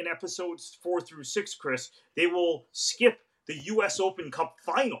inevitably in episodes 4 through 6, Chris, they will skip the U.S. Open Cup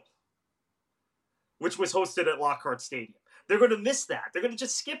final, which was hosted at Lockhart Stadium. They're going to miss that. They're going to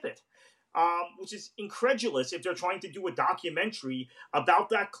just skip it. which is incredulous if they're trying to do a documentary about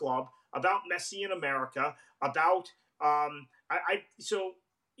that club, about Messi in America, about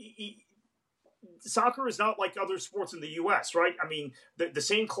soccer is not like other sports in the U.S., right? I mean, the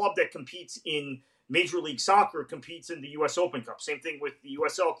same club that competes in Major League Soccer competes in the U.S. Open Cup. Same thing with the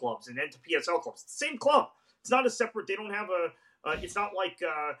USL clubs and NPSL clubs. It's the same club. It's not a separate. They don't have it's not like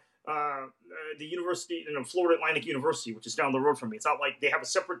the university, Florida Atlantic University, which is down the road from me. It's not like they have a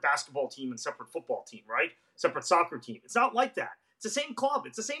separate basketball team and separate football team, right? Separate soccer team. It's not like that. It's the same club.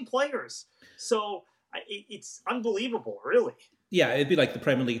 It's the same players. So it's unbelievable, really. Yeah, it'd be like the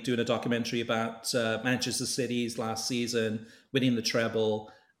Premier League doing a documentary about Manchester City's last season, winning the treble,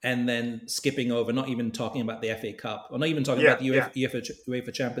 and then skipping over, not even talking about the FA Cup, or not even talking about the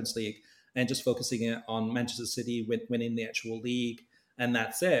UEFA Champions League, and just focusing it on Manchester City winning the actual league, and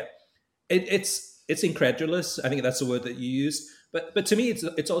that's it. It's incredulous. I think that's the word that you used. But to me,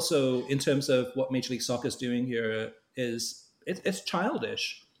 it's also, in terms of what Major League Soccer is doing here, it's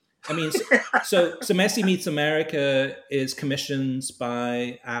childish. I mean, so Messi Meets America is commissioned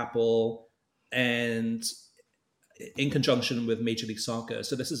by Apple and in conjunction with Major League Soccer.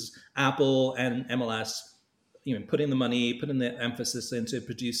 So this is Apple and MLS, putting the money, putting the emphasis into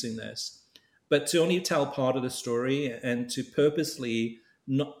producing this. But to only tell part of the story and to purposely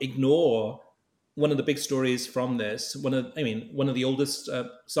not ignore one of the big stories from this, one of the oldest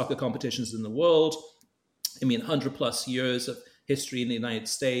soccer competitions in the world. 100 plus years of history in the United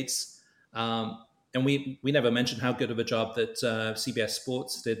States. And we never mentioned how good of a job that CBS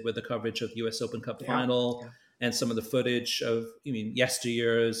Sports did with the coverage of the US Open Cup final and some of the footage of,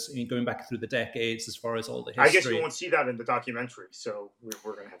 yesteryears, going back through the decades as far as all the history. I guess we won't see that in the documentary, so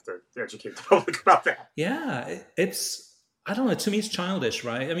we're going to have to educate the public about that. Yeah, I don't know, to me it's childish,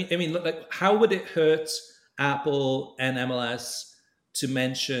 right? I mean, look, like, how would it hurt Apple and MLS to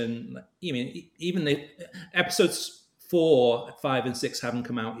mention, even the episodes 4, 5, and 6 haven't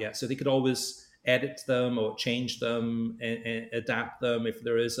come out yet, so they could always edit them or change them and adapt them if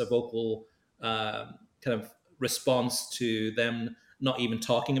there is a vocal kind of response to them not even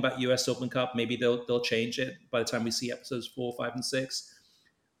talking about US Open Cup. Maybe they'll change it by the time we see episodes 4, 5, and 6.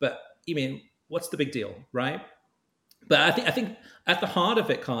 But what's the big deal, right? But I think at the heart of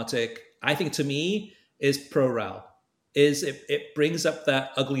it, Kartik, I think to me is pro-rel. It brings up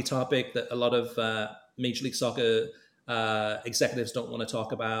that ugly topic that a lot of Major League Soccer executives don't want to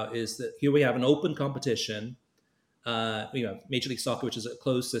talk about, is that here we have an open competition, Major League Soccer, which is a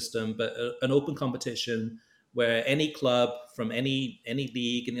closed system, but an open competition where any club from any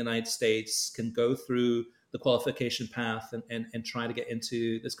league in the United States can go through the qualification path and try to get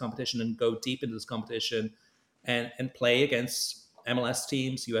into this competition and go deep into this competition and play against MLS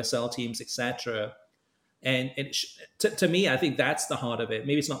teams, USL teams, etc. And to me, I think that's the heart of it.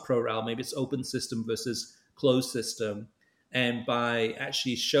 Maybe it's not pro-rel, maybe it's open system versus closed system. And by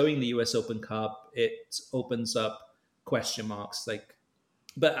actually showing the US Open Cup, it opens up question marks.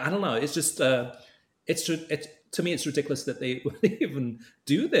 But I don't know. It's just to me, it's ridiculous that they would even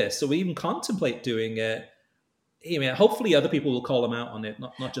do this, or we even contemplate doing it. Hopefully other people will call them out on it,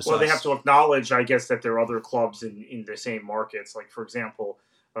 not just us. They have to acknowledge, I guess, that there are other clubs in the same markets. Like, for example,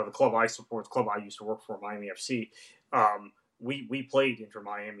 the club I support, the club I used to work for, Miami FC, we played Inter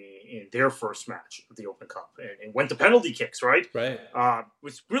Miami in their first match of the Open Cup and went to penalty kicks, right? Right. It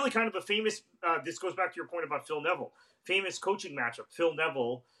was really kind of a famous, this goes back to your point about Phil Neville, famous coaching matchup. Phil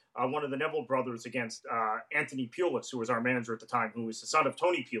Neville, one of the Neville brothers, against Anthony Pulis, who was our manager at the time, who was the son of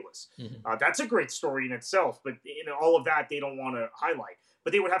Tony Pulis. Mm-hmm. That's a great story in itself, but all of that they don't want to highlight.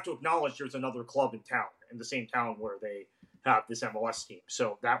 But they would have to acknowledge there's another club in town, in the same town where they have this MLS team.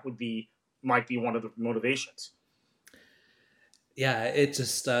 So that might be one of the motivations. Yeah, it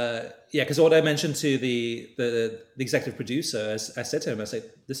just because what I mentioned to the executive producer, I said to him, I said,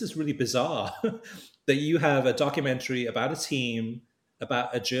 this is really bizarre that you have a documentary about a team,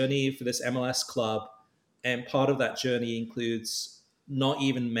 about a journey for this MLS club, and part of that journey includes not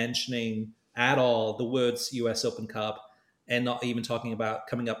even mentioning at all the words US Open Cup, and not even talking about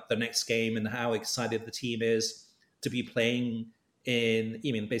coming up the next game and how excited the team is to be playing in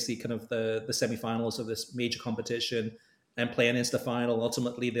basically kind of the semifinals of this major competition and playing into the final.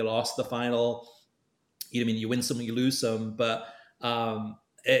 Ultimately, they lost the final. You win some, you lose some, but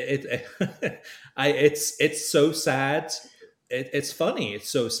it's so sad. It's funny. It's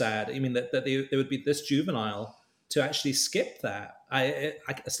so sad. That they would be this juvenile to actually skip that. I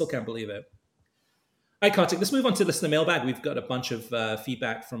still can't believe it. All right, Kartik, let's move on to listener mailbag. We've got a bunch of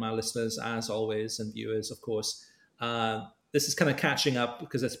feedback from our listeners, as always, and viewers, of course. This is kind of catching up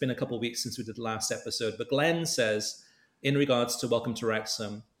because it's been a couple of weeks since we did the last episode. But Glenn says, in regards to Welcome to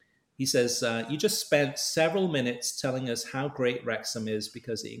Wrexham, He says, you just spent several minutes telling us how great Wrexham is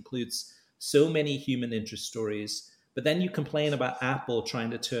because it includes so many human interest stories. But then you complain about Apple trying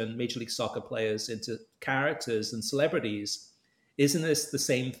to turn Major League Soccer players into characters and celebrities. Isn't this the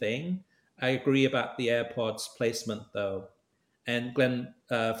same thing? I agree about the AirPods placement, though. And Glenn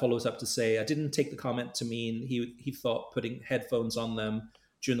follows up to say, I didn't take the comment to mean he thought putting headphones on them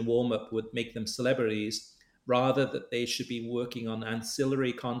during the warm-up would make them celebrities, rather that they should be working on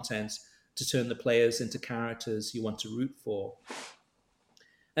ancillary content to turn the players into characters you want to root for.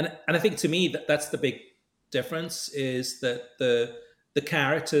 And I think to me that's the big difference, is that the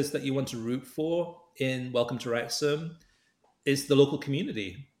characters that you want to root for in Welcome to Wrexham is the local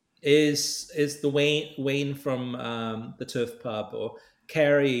community, is the Wayne from the Turf Pub, or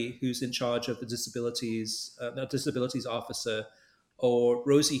Kerry, who's in charge of the disabilities officer, or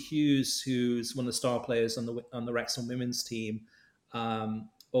Rosie Hughes, who's one of the star players on the Wrexham women's team,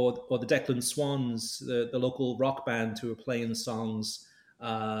 or the Declan Swans, the local rock band who are playing songs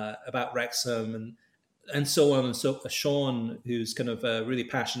about Wrexham, and so on. And so Sean, who's kind of a really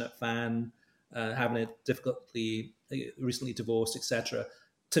passionate fan, having it difficultly, recently divorced, etc.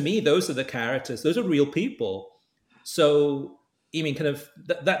 To me, those are the characters. Those are real people. So, I mean, kind of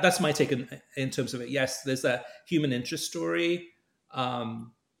that's my take in terms of it. Yes, there's that human interest story,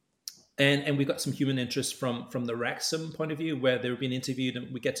 and we've got some human interest from the Wrexham point of view, where they're being interviewed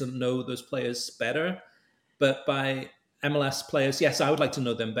and we get to know those players better. But by MLS players, yes, I would like to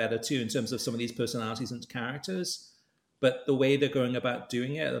know them better too, in terms of some of these personalities and characters. But the way they're going about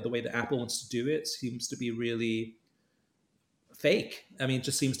doing it, or the way that Apple wants to do it, seems to be really fake. I mean, it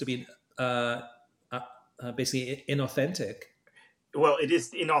just seems to be basically inauthentic. Well, it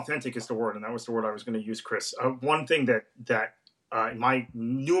is inauthentic is the word, and that was the word I was going to use, Chris. One thing that in my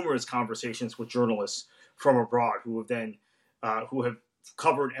numerous conversations with journalists from abroad who have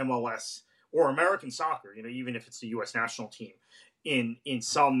covered MLS or American soccer, even if it's the U.S. national team, in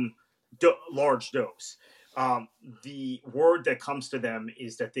some large dose, the word that comes to them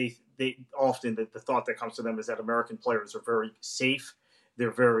is that they often, the thought that comes to them is that American players are very safe.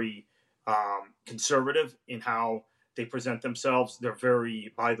 They're very conservative in how they present themselves. They're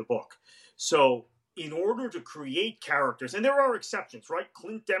very by the book. So in order to create characters, and there are exceptions, right?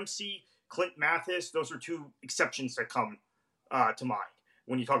 Clint Dempsey, Clint Mathis, those are two exceptions that come to mind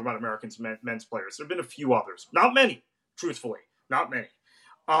when you talk about American men's players. There have been a few others. Not many, truthfully. Not many.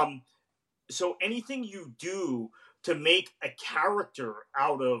 So anything you do to make a character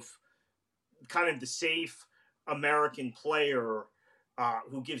out of kind of the safe American player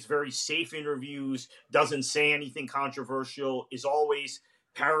who gives very safe interviews, doesn't say anything controversial, is always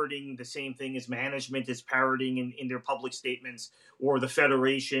parroting the same thing as management is parroting in their public statements, or the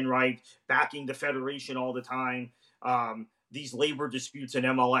federation, right? Backing the federation all the time. These labor disputes in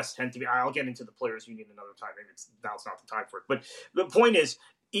MLS tend to be, I'll get into the players union another time. Maybe now's not the time for it. But the point is,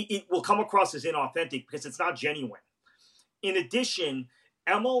 it will come across as inauthentic because it's not genuine. In addition,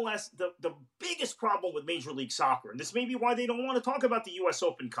 MLS, the biggest problem with Major League Soccer, and this may be why they don't want to talk about the U.S.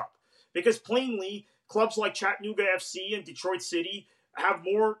 Open Cup, because plainly, clubs like Chattanooga FC and Detroit City have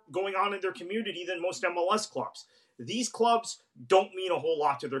more going on in their community than most MLS clubs. These clubs don't mean a whole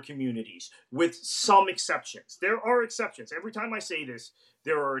lot to their communities, with some exceptions. There are exceptions. Every time I say this,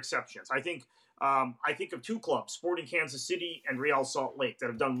 there are exceptions. I think of two clubs, Sporting Kansas City and Real Salt Lake, that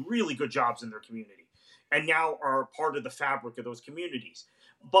have done really good jobs in their community and now are part of the fabric of those communities.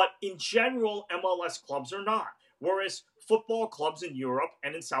 But in general, MLS clubs are not, whereas football clubs in Europe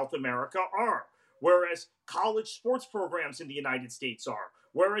and in South America are, whereas college sports programs in the United States are,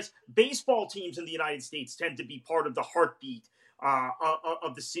 whereas baseball teams in the United States tend to be part of the heartbeat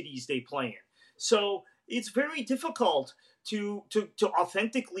of the cities they play in. So it's very difficult to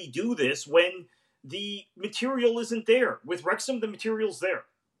authentically do this when the material isn't there. With Wrexham, the material's there.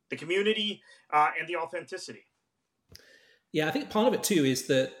 The community and the authenticity. Yeah, I think part of it too is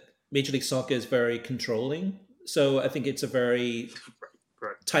that Major League Soccer is very controlling. So I think it's a very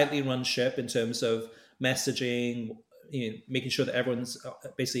tightly run ship in terms of messaging, making sure that everyone's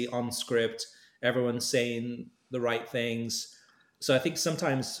basically on script, everyone's saying the right things. So I think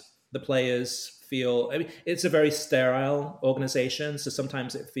sometimes the players feel, it's a very sterile organization. So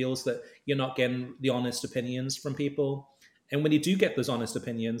sometimes it feels that you're not getting the honest opinions from people. And when you do get those honest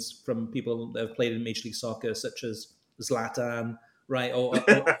opinions from people that have played in Major League Soccer, such as Zlatan, right, or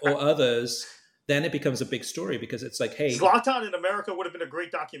others, then it becomes a big story because it's like, hey... Zlatan in America would have been a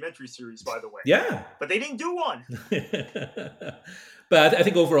great documentary series, by the way. Yeah. But they didn't do one. But I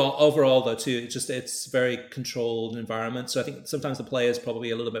think overall, though, too, it's very controlled environment. So I think sometimes the players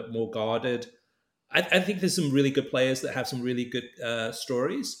probably a little bit more guarded. I think there's some really good players that have some really good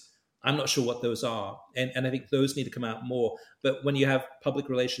stories. I'm not sure what those are. And I think those need to come out more. But when you have public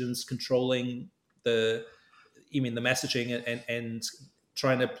relations controlling the messaging and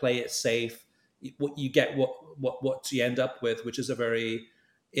trying to play it safe, what you get, what you end up with, which is a very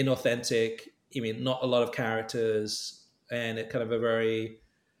inauthentic, not a lot of characters, and it kind of a very,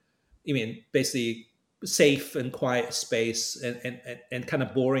 basically safe and quiet space, and kind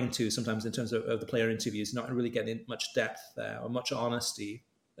of boring too sometimes in terms of the player interviews, not really getting much depth there or much honesty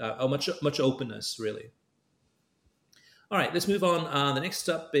or much openness, really. All right, let's move on. The next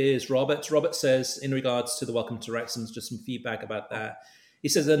up is Robert. Robert says, in regards to the Welcome to Wrexham, just some feedback about that. He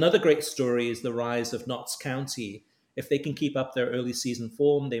says, another great story is the rise of Notts County. If they can keep up their early season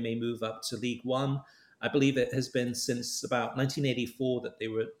form, they may move up to League One. I believe it has been since about 1984 that they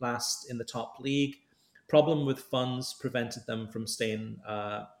were last in the top league. Problem with funds prevented them from staying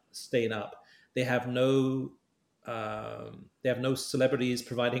up. They have no celebrities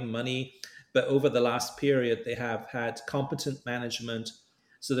providing money, but over the last period, they have had competent management,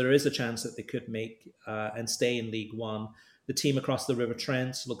 so there is a chance that they could make and stay in League One. The team across the River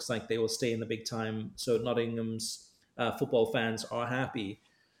Trent looks like they will stay in the big time, so Nottingham's football fans are happy.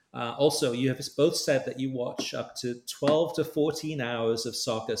 Also, you have both said that you watch up to 12 to 14 hours of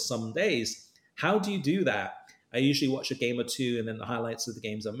soccer some days. How do you do that? I usually watch a game or two, and then the highlights of the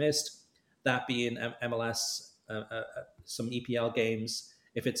games are missed. That being MLS, some EPL games,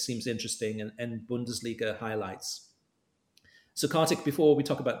 if it seems interesting, and Bundesliga highlights. So, Kartik, before we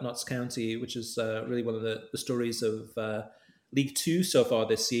talk about Notts County, which is really one of the stories of League Two so far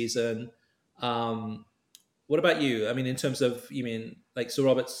this season, what about you? I mean, in terms of, so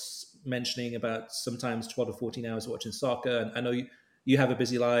Robert's mentioning about sometimes 12 to 14 hours watching soccer, and I know you have a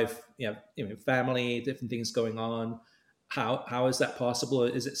busy life, family, different things going on. How is that possible?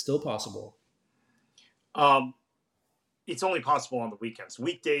 Is it still possible? It's only possible on the weekends.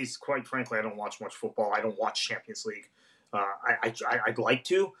 Weekdays, quite frankly, I don't watch much football. I don't watch Champions League. I'd like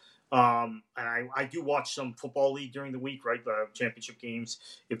to. And I do watch some football league during the week, right? The championship games,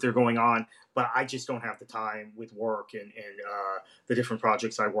 if they're going on. But I just don't have the time with work and the different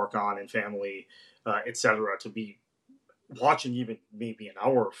projects I work on and family, et cetera, to be watching even maybe an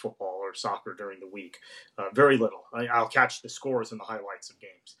hour of football or soccer during the week. Very little. I'll catch the scores and the highlights of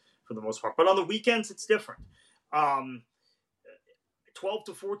games for the most part. But on the weekends, it's different. 12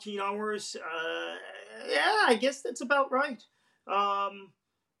 to 14 hours, yeah, I guess that's about right.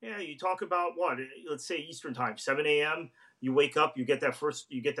 Yeah, you talk about what? Let's say Eastern time, 7 a.m. You wake up, you get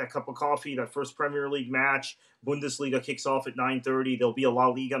that cup of coffee, that first Premier League match. Bundesliga kicks off at 9:30. There'll be a La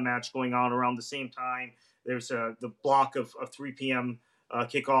Liga match going on around the same time. There's the block of 3 p.m.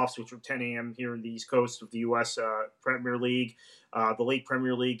 Kickoffs, which are 10 a.m. here in the East Coast of the U.S. Premier League. The late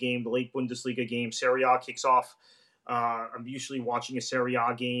Premier League game, the late Bundesliga game. Serie A kicks off. I'm usually watching a Serie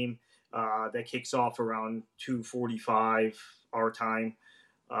A game that kicks off around 2:45 our time.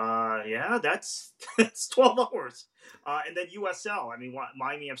 Yeah, that's 12 hours. And then USL, I mean,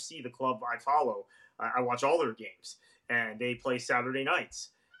 Miami FC, the club I follow, I watch all their games, and they play Saturday nights.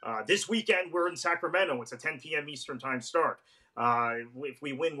 This weekend, we're in Sacramento. It's a 10 p.m. Eastern time start. If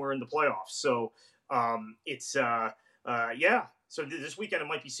we win, we're in the playoffs. So yeah. So this weekend, it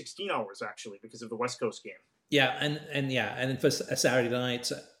might be 16 hours, actually, because of the West Coast game. Yeah, and for a Saturday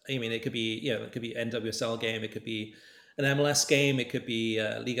night, I mean, it could be NWSL game, it could be an MLS game, it could be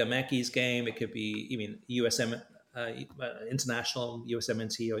Liga MX game, it could be USM International,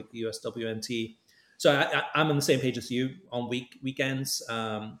 USMNT or USWNT. So I'm on the same page as you on weekends.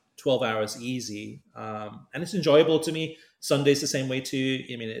 12 hours easy, and it's enjoyable to me. Sunday's the same way too.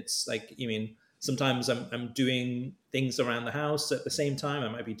 I mean, it's like sometimes I'm doing things around the house at the same time. I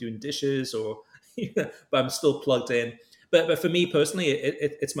might be doing dishes or. But I'm still plugged in. But for me personally,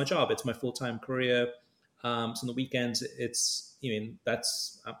 it's my job. It's my full-time career. So on the weekends, I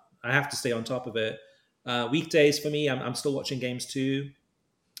have to stay on top of it. Weekdays for me, I'm still watching games too.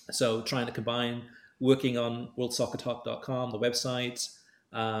 So trying to combine working on worldsoccertalk.com, the website,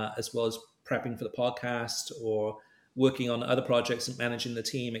 as well as prepping for the podcast or working on other projects and managing the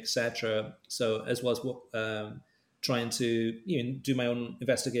team, etc. So as well as trying to do my own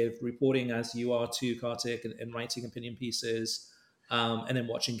investigative reporting, as you are too, Kartik, and writing opinion pieces, and then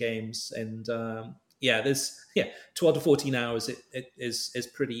watching games. And 12 to 14 hours it is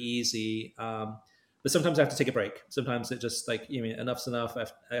pretty easy. But sometimes I have to take a break. Sometimes it just enough's enough. I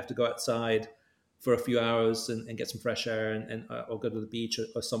have to go outside for a few hours and get some fresh air and or go to the beach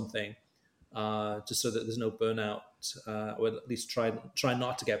or something, just so that there's no burnout, or at least try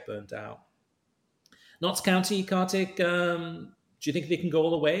not to get burnt out. Notts County, Kartik, do you think they can go all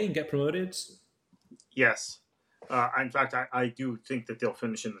the way and get promoted? Yes. In fact, I do think that they'll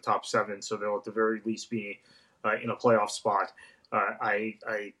finish in the top 7, so they'll at the very least be in a playoff spot. I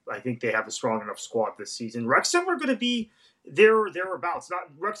think they have a strong enough squad this season. Wrexham are going to be thereabouts.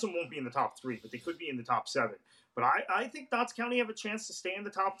 Wrexham won't be in the top 3, but they could be in the top 7. But I think Notts County have a chance to stay in the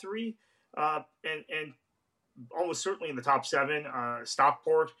top 3, and almost certainly in the top 7.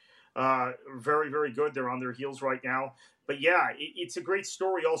 Stockport, very, very good. They're on their heels right now. But yeah, it's a great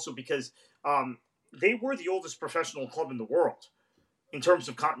story also because they were the oldest professional club in the world in terms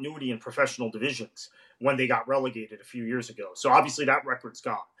of continuity in professional divisions when they got relegated a few years ago. So obviously that record's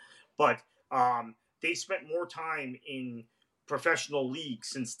gone. But they spent more time in professional leagues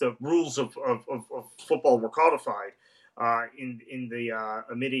since the rules of football were codified in the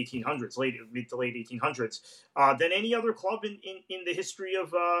mid-1800s, mid to late 1800s, than any other club in the history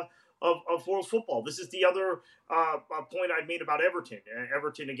of world football. This is the other point I made about Everton.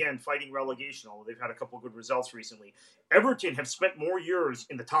 Everton, again, fighting relegation, although they've had a couple of good results recently. Everton have spent more years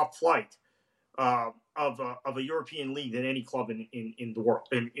in the top flight of a European league than any club in the world,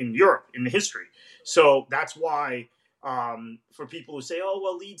 in Europe, in the history. So that's why for people who say, oh,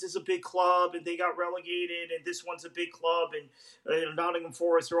 well, Leeds is a big club and they got relegated and this one's a big club and Nottingham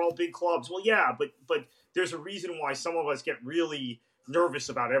Forest, they're all big clubs. Well, yeah, but there's a reason why some of us get really nervous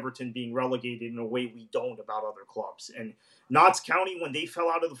about Everton being relegated in a way we don't about other clubs. And Notts County, when they fell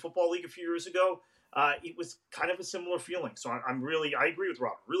out of the Football League a few years ago, it was kind of a similar feeling. So I agree with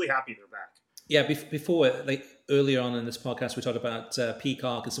Rob. Really happy they're back. Yeah, before, like earlier on in this podcast, we talked about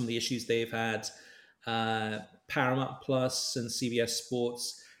Peacock and some of the issues they've had. Paramount Plus and CBS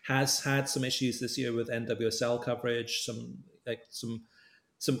Sports has had some issues this year with NWSL coverage.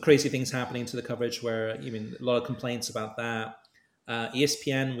 Some crazy things happening to the coverage where a lot of complaints about that.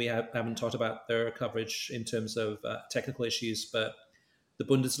 ESPN, we haven't talked about their coverage in terms of technical issues, but the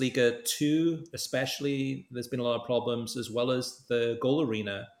Bundesliga 2 especially, there's been a lot of problems, as well as the Goal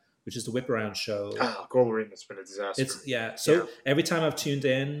Arena, which is the whip around show. Goal Arena's been a disaster. So every time I've tuned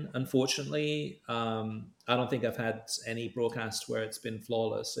in, unfortunately, I don't think I've had any broadcast where it's been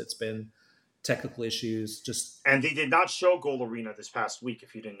flawless. It's been technical issues. And they did not show Goal Arena this past week,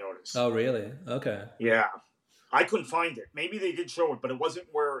 if you didn't notice. Oh, really? Okay. Yeah. I couldn't find it. Maybe they did show it, but it wasn't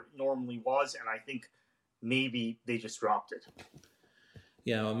where it normally was, and I think maybe they just dropped it.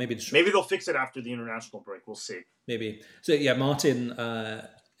 Yeah, or maybe they'll fix it after the international break. We'll see. Maybe. So, yeah, Martin,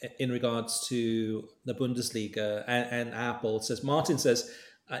 in regards to the Bundesliga and Apple, Martin says,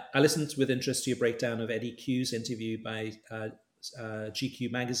 I listened with interest to your breakdown of Eddie Q's interview by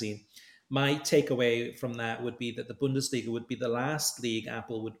GQ magazine. My takeaway from that would be that the Bundesliga would be the last league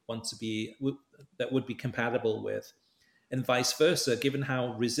Apple would want to be, that would be compatible with, and vice versa, given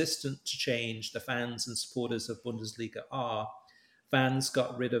how resistant to change the fans and supporters of Bundesliga are. Fans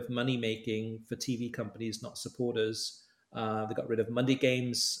got rid of money making for TV companies, not supporters. They got rid of Monday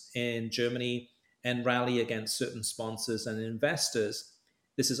games in Germany and rally against certain sponsors and investors.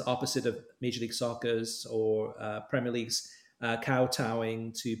 This is opposite of Major League Soccer's or Premier League's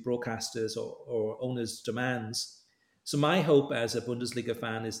kowtowing to broadcasters or owners' demands. So my hope as a Bundesliga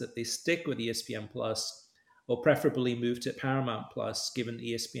fan is that they stick with ESPN Plus, or preferably move to Paramount Plus, given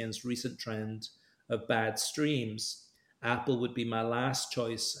ESPN's recent trend of bad streams. Apple would be my last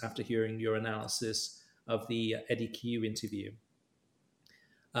choice after hearing your analysis of the Eddie Q interview.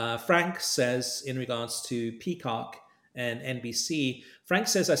 Frank says, in regards to Peacock and NBC, Frank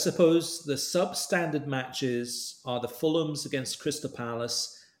says, I suppose the substandard matches are the Fulhams against Crystal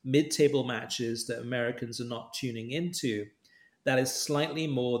Palace, mid-table matches that Americans are not tuning into. That is slightly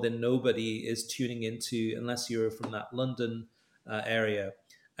more than nobody is tuning into unless you're from that London area.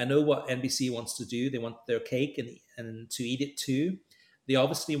 I know what NBC wants to do. They want their cake and to eat it too. They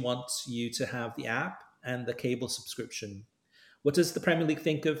obviously want you to have the app and the cable subscription. What does the Premier League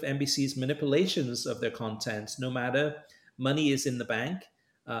think of NBC's manipulations of their content? No matter, money is in the bank.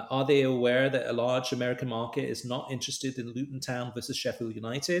 Are they aware that a large American market is not interested in Luton Town versus Sheffield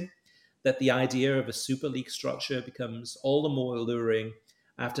United? That the idea of a Super League structure becomes all the more alluring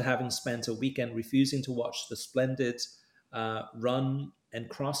after having spent a weekend refusing to watch the splendid run and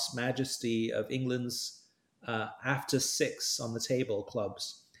cross majesty of England's after six on the table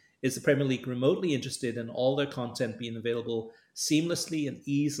clubs? Is the Premier League remotely interested in all their content being available seamlessly and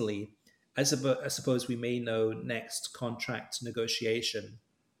easily? I suppose we may know next contract negotiation.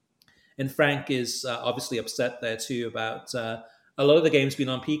 And Frank is obviously upset there too about a lot of the games being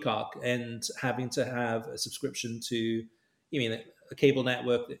on Peacock and having to have a subscription to, a cable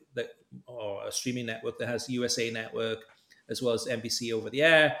network or a streaming network that has USA Network as well as NBC over the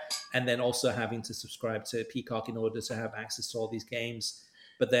air, and then also having to subscribe to Peacock in order to have access to all these games.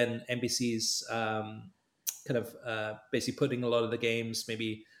 But then NBC's kind of basically putting a lot of the games,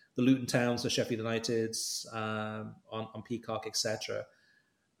 maybe the Luton Towns, the Sheffield Uniteds, on Peacock, etc.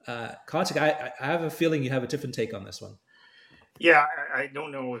 Kartik, I have a feeling you have a different take on this one. Yeah, I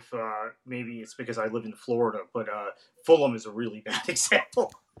don't know if maybe it's because I live in Florida, but Fulham is a really bad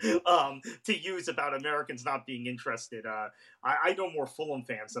example to use about Americans not being interested. I know more Fulham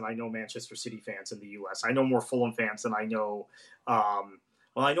fans than I know Manchester City fans in the U.S. I know more Fulham fans than I know,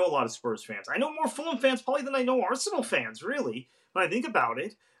 I know a lot of Spurs fans. I know more Fulham fans probably than I know Arsenal fans, really, when I think about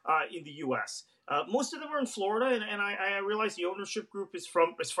it, in the U.S. Most of them are in Florida, and I realize the ownership group is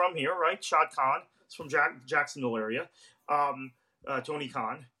from here, right? Shad Khan is from Jacksonville area. Tony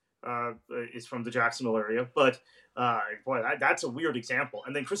Khan is from the Jacksonville area, but boy, that's a weird example.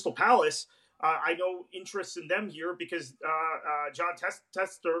 And then Crystal Palace, I know interest in them here because John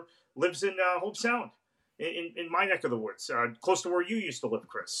Tester lives in Hope Sound, in my neck of the woods, close to where you used to live,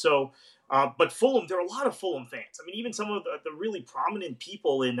 Chris. So, but Fulham, there are a lot of Fulham fans. I mean, even some of the really prominent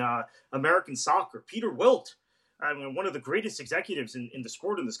people in American soccer, Peter Wilt. I mean, one of the greatest executives in the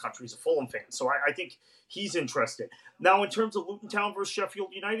sport in this country is a Fulham fan. So I think he's interested. Now, in terms of Luton Town versus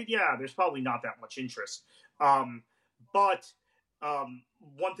Sheffield United, yeah, there's probably not that much interest. But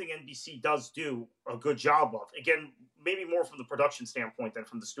one thing NBC does do a good job of, again, maybe more from the production standpoint than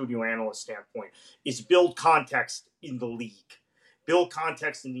from the studio analyst standpoint, is build context in the league. Build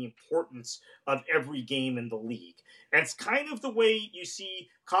context in the importance of every game in the league. And it's kind of the way you see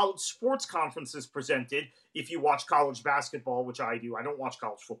college sports conferences presented if you watch college basketball, which I do. I don't watch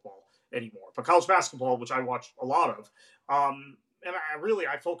college football anymore, but college basketball, which I watch a lot of, and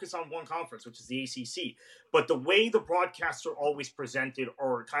I focus on one conference, which is the ACC. But the way the broadcasts are always presented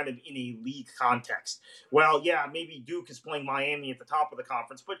are kind of in a league context. Well, yeah, maybe Duke is playing Miami at the top of the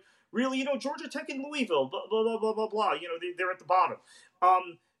conference, but really, Georgia Tech and Louisville, blah, blah, blah, blah, blah, blah. They're at the bottom.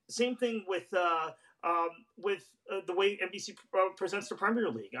 Same thing with the way NBC presents the Premier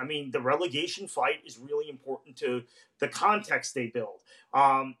League. I mean, the relegation fight is really important to the context they build.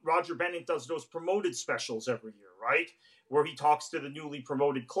 Roger Bennett does those promoted specials every year, right? Where he talks to the newly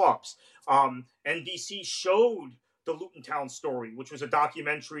promoted clubs. NBC showed the Luton Town story, which was a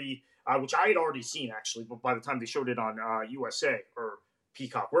documentary, which I had already seen, actually, but by the time they showed it on USA or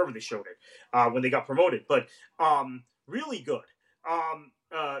Peacock, wherever they showed it, when they got promoted. But really good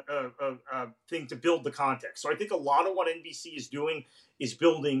thing to build the context. So I think a lot of what NBC is doing is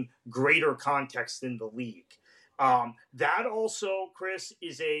building greater context in the league. That also, Chris,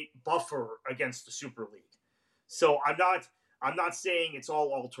 is a buffer against the Super League. So I'm not saying it's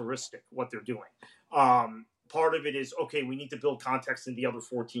all altruistic what they're doing. Part of it is, okay, we need to build context in the other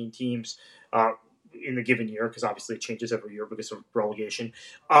 14 teams in the given year, because obviously it changes every year because of relegation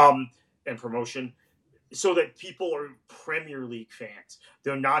and promotion, so that people are Premier League fans.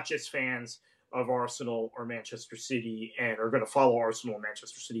 They're not just fans of Arsenal or Manchester City and are going to follow Arsenal and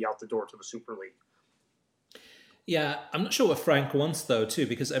Manchester City out the door to the Super League. Yeah, I'm not sure what Frank wants, though, too,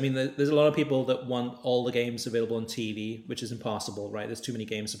 because, I mean, there's a lot of people that want all the games available on TV, which is impossible, right? There's too many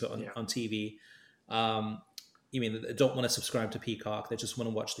games to put on TV. They don't want to subscribe to Peacock. They just want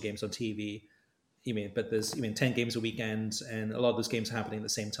to watch the games on TV. But there's 10 games a weekend, and a lot of those games are happening at the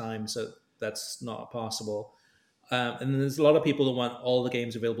same time, so that's not possible. And then there's a lot of people that want all the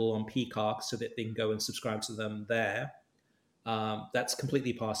games available on Peacock so that they can go and subscribe to them there. That's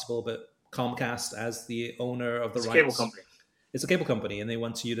completely possible, but Comcast, as the owner of the rights, cable company. It's a cable company, and they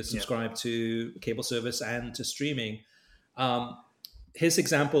want you to subscribe to cable service and to streaming. His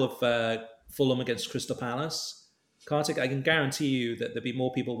example of Fulham against Crystal Palace, Kartik, I can guarantee you that there'd be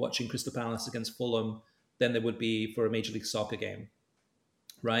more people watching Crystal Palace against Fulham than there would be for a Major League Soccer game,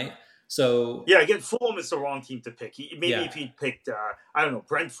 right? So yeah, again, Fulham is the wrong team to pick. If he'd picked,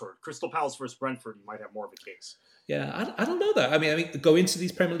 Brentford, Crystal Palace versus Brentford, he might have more of a case. Yeah, I don't know that. I mean, go into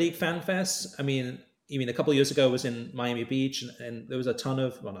these Premier League fan fests. I mean, a couple of years ago I was in Miami Beach, and there was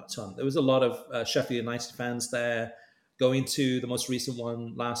there was a lot of Sheffield United fans there. Going to the most recent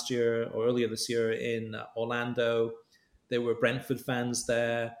one last year or earlier this year in Orlando, there were Brentford fans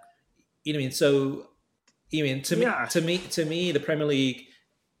there. To me, the Premier League.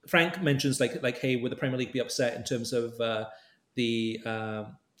 Frank mentions like, hey, would the Premier League be upset in terms of the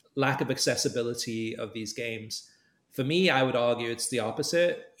lack of accessibility of these games? For me, I would argue it's the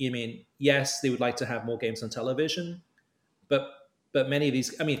opposite. Yes, they would like to have more games on television, but many of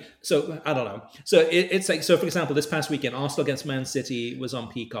these, so I don't know. So it's like, so for example, this past weekend, Arsenal against Man City was on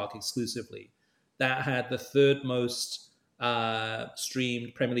Peacock exclusively. That had the third most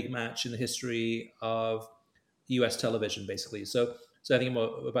streamed Premier League match in the history of US television, basically. So I think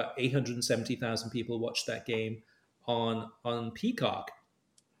about 870,000 people watched that game on Peacock.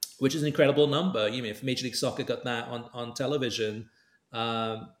 which is an incredible number. If Major League Soccer got that on television,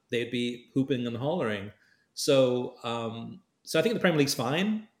 they'd be hooping and hollering. So I think the Premier League's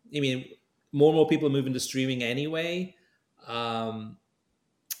fine. More and more people are moving to streaming anyway. It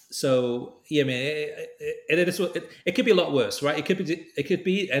could be a lot worse, right? It could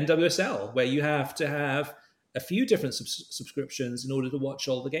be NWSL, where you have to have a few different subscriptions in order to watch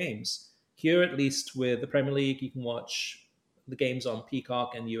all the games. Here, at least with the Premier League, you can watch the games on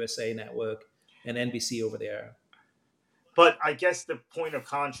Peacock and USA Network and NBC over there. But I guess the point of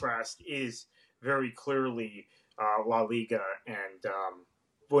contrast is very clearly La Liga and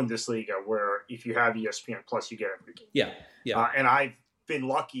Bundesliga, where if you have ESPN Plus, you get every game. Yeah. And I've been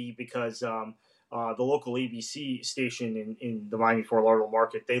lucky because the local ABC station in the Miami Fort Lauderdale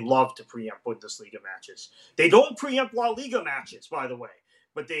market, they love to preempt Bundesliga matches. They don't preempt La Liga matches, by the way.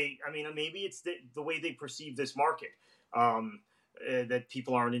 But maybe it's the way they perceive this market, that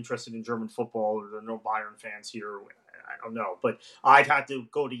people aren't interested in German football, or there are no Bayern fans here. I don't know. But I've had to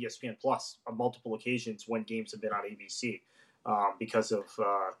go to ESPN Plus on multiple occasions when games have been on ABC because of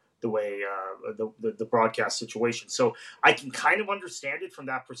the way the broadcast situation. So I can kind of understand it from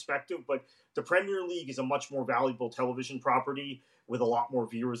that perspective, but the Premier League is a much more valuable television property with a lot more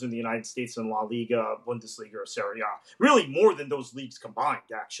viewers in the United States than La Liga, Bundesliga, or Serie A. Really more than those leagues combined,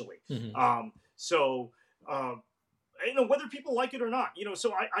 actually. Mm-hmm. Whether people like it or not,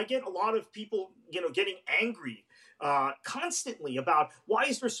 so I get a lot of people, getting angry constantly about why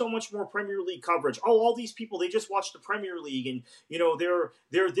is there so much more Premier League coverage? Oh, all these people, they just watch the Premier League and,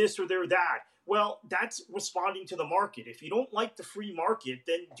 they're this or they're that. Well, that's responding to the market. If you don't like the free market,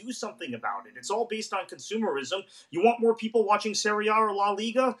 then do something about it. It's all based on consumerism. You want more people watching Serie A or La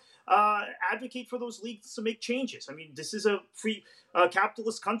Liga? Advocate for those leagues to make changes. This is a free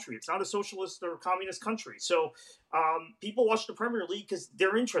capitalist country. It's not a socialist or communist country. So people watch the Premier League because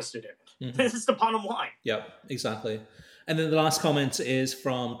they're interested in it. Mm-hmm. This is the bottom line. Yeah, exactly. And then the last comment is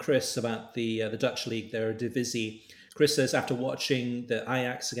from Chris about the Dutch league, their Divisie. Chris says, after watching the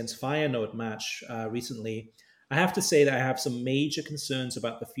Ajax against Feyenoord match recently, I have to say that I have some major concerns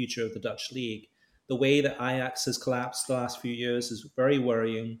about the future of the Dutch league. The way that Ajax has collapsed the last few years is very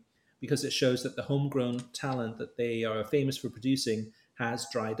worrying because it shows that the homegrown talent that they are famous for producing has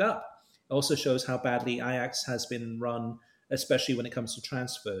dried up. It also shows how badly Ajax has been run, especially when it comes to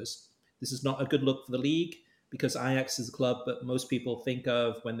transfers. This is not a good look for the league because Ajax is a club that most people think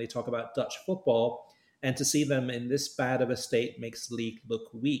of when they talk about Dutch football. And to see them in this bad of a state makes the league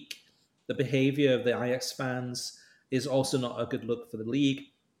look weak. The behavior of the Ajax fans is also not a good look for the league,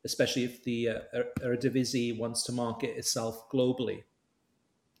 especially if the Eredivisie wants to market itself globally.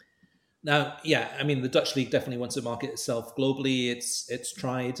 Now, the Dutch league definitely wants to market itself globally. It's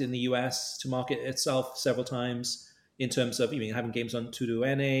tried in the US to market itself several times in terms of having games on Tudo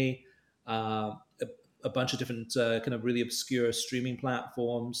a bunch of different kind of really obscure streaming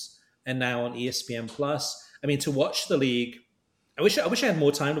platforms, and now on ESPN Plus. To watch the league, I wish I had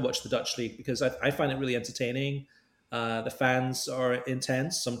more time to watch the Dutch league because I find it really entertaining. The fans are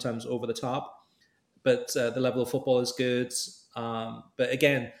intense, sometimes over the top, but the level of football is good. But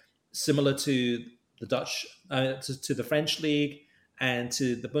again, similar to the Dutch, to the French league and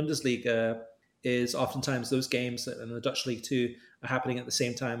to the Bundesliga, is oftentimes those games and the Dutch league too are happening at the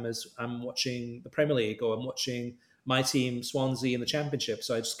same time as I'm watching the Premier League or I'm watching my team Swansea in the Championship.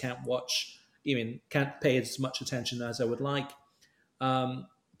 So I just can't pay as much attention as I would like.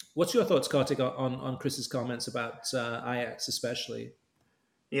 What's your thoughts, Kartik, on Chris's comments about Ajax especially?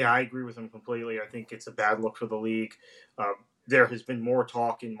 Yeah, I agree with him completely. I think it's a bad look for the league. There has been more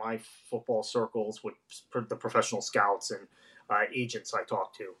talk in my football circles with the professional scouts and agents I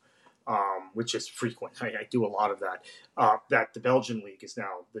talk to, which is frequent. I do a lot of that. That the Belgian league is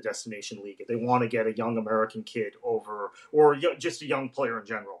now the destination league. If they want to get a young American kid over, or just a young player in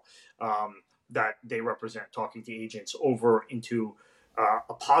general, that they represent, talking to agents over into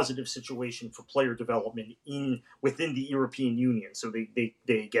a positive situation for player development within the European Union. So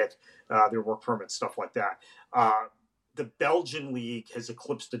they get their work permits, stuff like that. The Belgian league has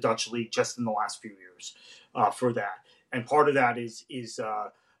eclipsed the Dutch league just in the last few years for that. And part of that is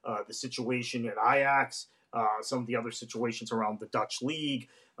the situation at Ajax, some of the other situations around the Dutch league,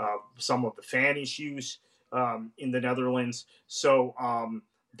 some of the fan issues in the Netherlands. So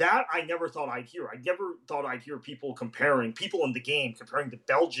that I never thought I'd hear. I never thought I'd hear people in the game, comparing the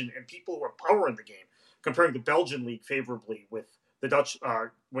Belgian and people who are power in the game, comparing the Belgian league favorably with the Dutch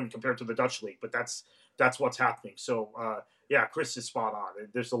when compared to the Dutch league. But that's what's happening. So Chris is spot on.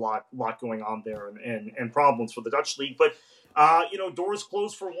 There's a lot going on there and problems for the Dutch league. But doors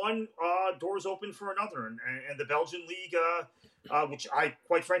closed for one, doors open for another, and the Belgian league which I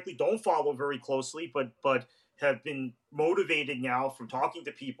quite frankly don't follow very closely, but have been motivated now from talking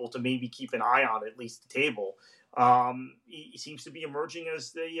to people to maybe keep an eye on at least the table. He seems to be emerging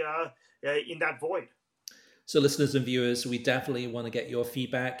as the in that void. So listeners and viewers, we definitely want to get your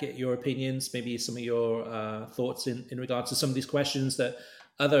feedback, get your opinions, maybe some of your thoughts in regards to some of these questions that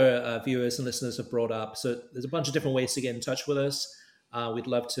other viewers and listeners have brought up. So there's a bunch of different ways to get in touch with us. We'd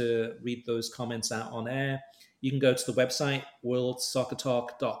love to read those comments out on air. You can go to the website,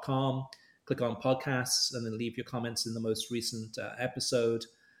 worldsoccertalk.com, click on podcasts, and then leave your comments in the most recent episode.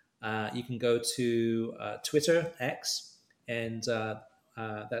 You can go to Twitter, X, and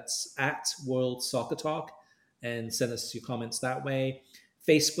that's at World Soccer Talk, and send us your comments that way.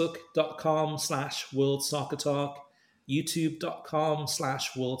 Facebook.com/World Soccer Talk,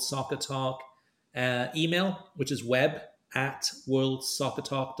 YouTube.com/World Soccer Talk, email, which is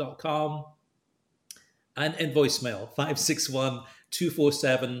web@worldsoccertalk.com, and voicemail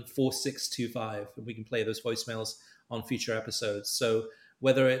 561-247-4625, and we can play those voicemails on future episodes. So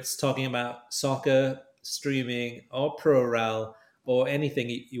whether it's talking about soccer, streaming, or pro rel, or anything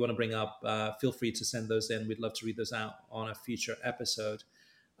you want to bring up, feel free to send those in. We'd love to read those out on a future episode.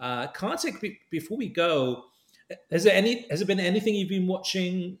 Kartik, before we go, has there been anything you've been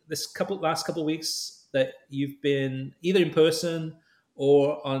watching this last couple of weeks that you've been either in person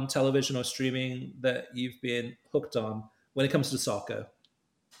or on television or streaming that you've been hooked on when it comes to soccer?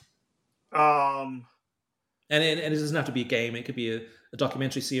 And it doesn't have to be a game. It could be a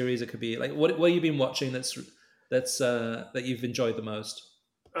documentary series. It could be like what have you been watching that you've enjoyed the most?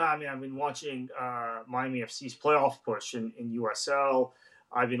 I mean, I've been watching Miami FC's playoff push in USL.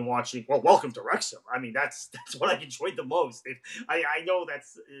 I've been watching, Welcome to Wrexham. I mean, that's what I enjoyed the most. I know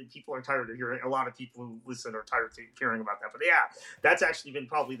that's people are tired of hearing. A lot of people who listen are tired of hearing about that. But yeah, that's actually been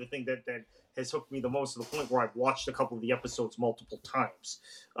probably the thing that has hooked me the most, to the point where I've watched a couple of the episodes multiple times.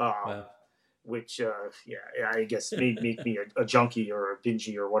 Wow. Which, I guess make me a junkie or a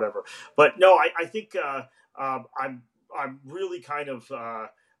bingey or whatever. But no, I think I'm really kind of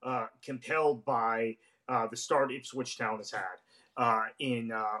compelled by the start Ipswich Town has had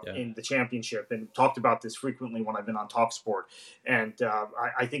in the championship, and talked about this frequently when I've been on TalkSport. And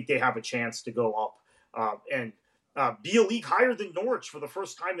I think they have a chance to go up and be a league higher than Norwich for the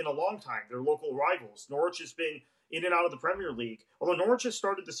first time in a long time. They're local rivals. Norwich has been in and out of the Premier League, although Norwich has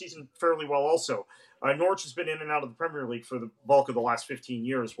started the season fairly well also. Norwich has been in and out of the Premier League for the bulk of the last 15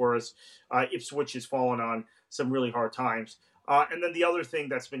 years, whereas Ipswich has fallen on some really hard times. And then the other thing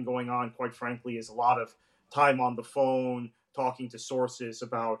that's been going on, quite frankly, is a lot of time on the phone, talking to sources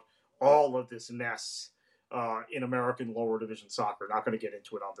about all of this mess in American lower division soccer. Not going to get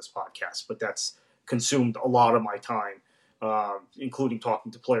into it on this podcast, but that's consumed a lot of my time, including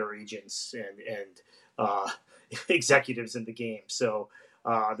talking to player agents and executives in the game. So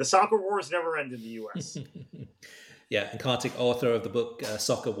the soccer wars never end in the U.S. Yeah, and Kartik, author of the book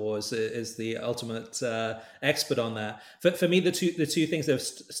Soccer Wars, is the ultimate expert on that. For me, the two things that have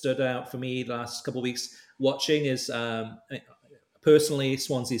stood out for me the last couple of weeks watching is personally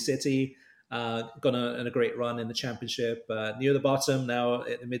Swansea City gone on a great run in the championship, near the bottom, now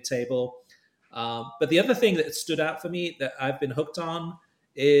at the mid-table. But the other thing that stood out for me that I've been hooked on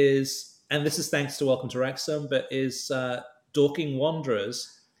is, and this is thanks to Welcome to Wrexham, but is Dorking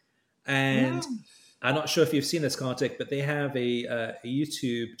Wanderers. And I'm not sure if you've seen this, Kartik, but they have a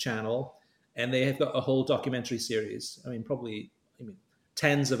YouTube channel, and they have got a whole documentary series. Probably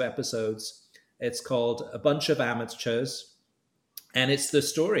tens of episodes. It's called A Bunch of Amateurs, and it's the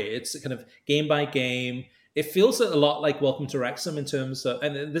story. It's kind of game by game. It feels a lot like Welcome to Wrexham in terms of,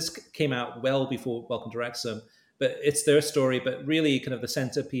 and this came out well before Welcome to Wrexham, but it's their story. But really kind of the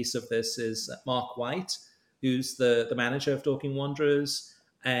centerpiece of this is Mark White, who's the manager of Dorking Wanderers.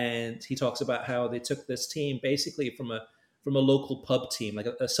 And he talks about how they took this team basically from a local pub team, like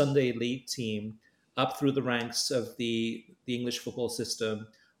a Sunday league team, up through the ranks of the English football system,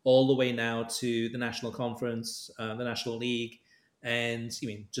 all the way now to the National Conference, the National League, and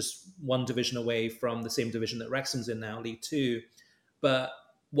just one division away from the same division that Wrexham's in now, League Two. But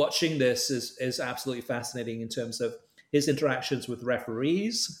watching this is absolutely fascinating in terms of his interactions with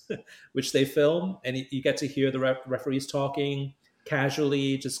referees, which they film, and you get to hear the referees talking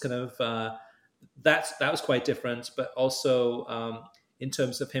casually, just kind of that was quite different. But also in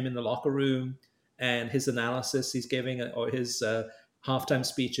terms of him in the locker room and his analysis he's giving, or his halftime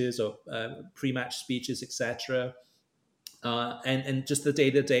speeches or pre-match speeches, etc. And just the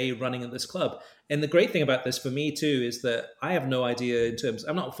day-to-day running of this club. And the great thing about this for me too is that I have no idea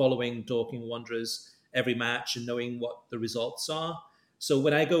I'm not following Dorking Wanderers every match and knowing what the results are. So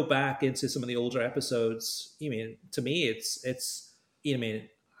when I go back into some of the older episodes, to me, it's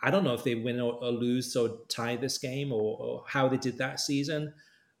I don't know if they win or lose or tie this game or how they did that season.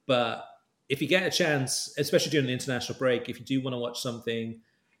 But if you get a chance, especially during the international break, if you do want to watch something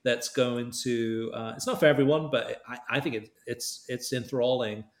that's going to, it's not for everyone, but I think it's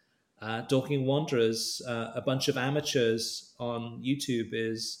enthralling. Dorking Wanderers, a bunch of amateurs on YouTube,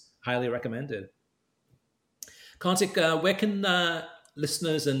 is highly recommended. Kartik, where can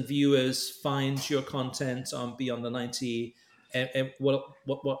listeners and viewers find your content on Beyond the 90? And what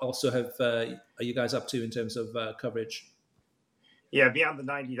also are you guys up to in terms of coverage? Yeah,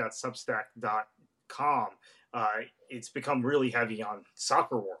 beyondthe90.substack.com. It's become really heavy on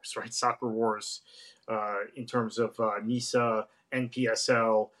Soccer Wars, right? Soccer Wars in terms of NISA,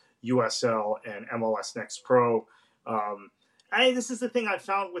 NPSL, USL, and MLS Next Pro. This is the thing I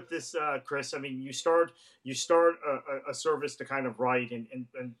found with this, Chris. I mean, you start a service to kind of write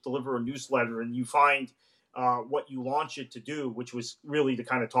and deliver a newsletter, and you find what you launch it to do, which was really to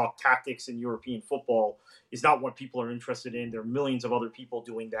kind of talk tactics in European football, is not what people are interested in. There are millions of other people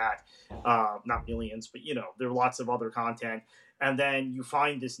doing that. Not millions, but, there are lots of other content. And then you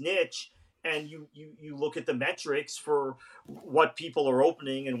find this niche, and you look at the metrics for what people are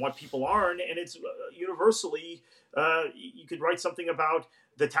opening and what people aren't, and it's universally, you could write something about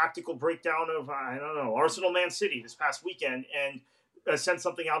the tactical breakdown of, Arsenal Man City this past weekend, and send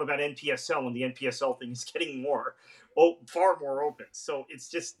something out about NPSL, and the NPSL thing is getting far more open. So it's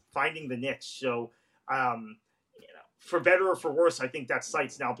just finding the niche. So, for better or for worse, I think that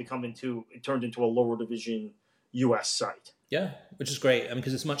site's now turned into a lower division US site. Yeah, which is great.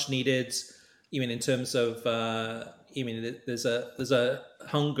 Because it's much needed, even in terms of, there's a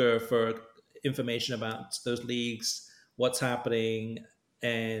hunger for information about those leagues, what's happening,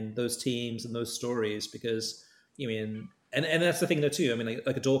 and those teams and those stories. Because, and that's the thing though too.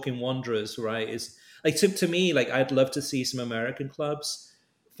 Like a Dorking Wanderers, right? Is like to me, like I'd love to see some American clubs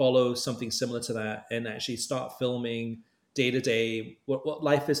follow something similar to that and actually start filming day to day what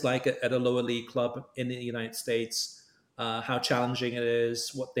life is like at a lower league club in the United States, how challenging it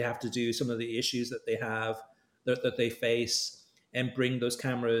is, what they have to do, some of the issues that they have that they face, and bring those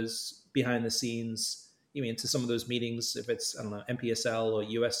cameras behind the scenes, into some of those meetings, if it's NPSL or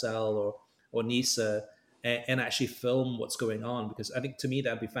USL or NISA. And actually film what's going on, because I think to me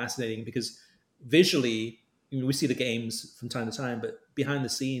that'd be fascinating, because visually, we see the games from time to time, but behind the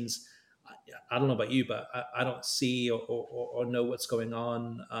scenes, I don't know about you, but I don't see or know what's going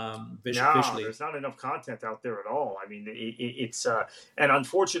on visually. There's not enough content out there at all. It's and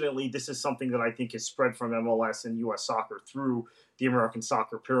unfortunately, this is something that I think is spread from MLS and US soccer through the American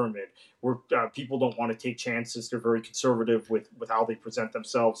soccer pyramid, where people don't want to take chances. They're very conservative with how they present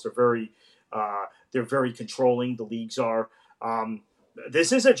themselves. They're very controlling. The leagues are.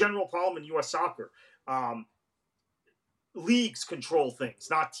 This is a general problem in U.S. soccer. Leagues control things,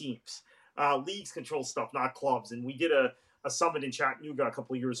 not teams. Leagues control stuff, not clubs. And we did a summit in Chattanooga a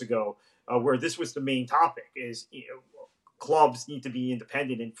couple of years ago where this was the main topic: is clubs need to be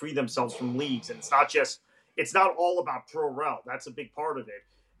independent and free themselves from leagues. And it's not all about pro rel. That's a big part of it.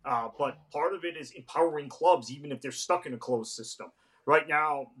 But part of it is empowering clubs, even if they're stuck in a closed system. Right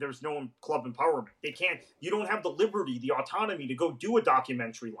now, there's no club empowerment. You don't have the liberty, the autonomy to go do a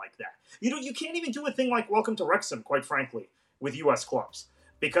documentary like that. You can't even do a thing like Welcome to Wrexham, quite frankly, with U.S. clubs,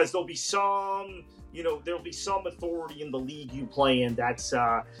 because there'll be some authority in the league you play in that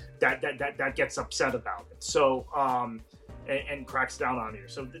gets upset about it. So, and cracks down on you.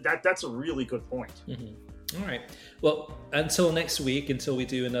 So that's a really good point. Mm-hmm. All right. Well, until next week, until we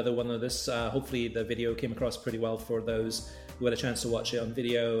do another one of this, hopefully the video came across pretty well for those who had a chance to watch it on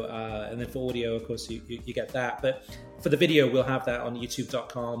video. And then for audio, of course, you get that. But for the video, we'll have that on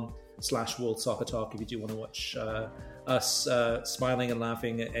youtube.com/World Soccer Talk if you do want to watch us smiling and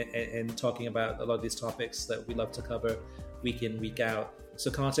laughing and talking about a lot of these topics that we love to cover week in, week out. So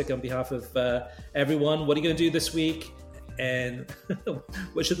Kartik, on behalf of everyone, what are you going to do this week? And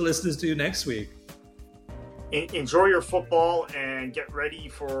what should the listeners do next week? Enjoy your football and get ready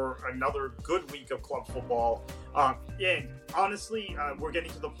for another good week of club football. And honestly, we're getting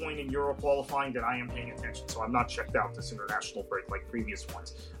to the point in Euro qualifying that I am paying attention, so I'm not checked out this international break like previous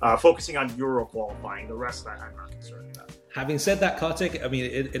ones. Focusing on Euro qualifying, the rest I'm not concerned about. Having said that, Kartik,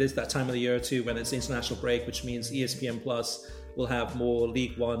 it is that time of the year too when it's the international break, which means ESPN Plus will have more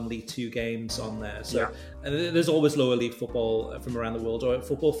League One, League Two games on there. So and there's always lower league football from around the world, or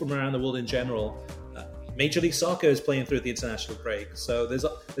football from around the world in general. Major League Soccer is playing through the international break, so there's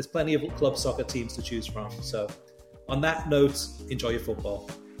plenty of club soccer teams to choose from. So on that note, enjoy your football.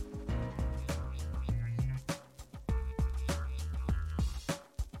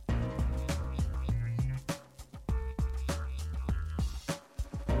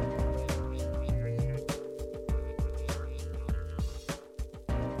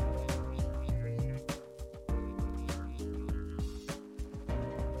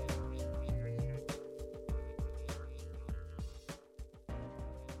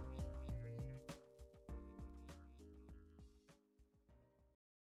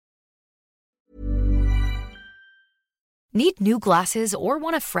 Need new glasses or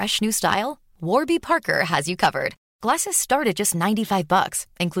want a fresh new style? Warby Parker has you covered. Glasses start at just $95,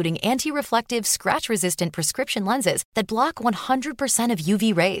 including anti-reflective, scratch-resistant prescription lenses that block 100% of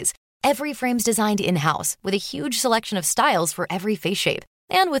UV rays. Every frame's designed in-house with a huge selection of styles for every face shape.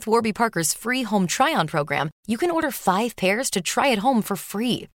 And with Warby Parker's free home try-on program, you can order 5 pairs to try at home for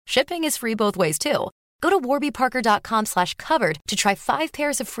free. Shipping is free both ways, too. Go to warbyparker.com/covered to try 5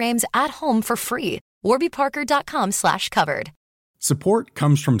 pairs of frames at home for free. warbyparker.com/covered. Support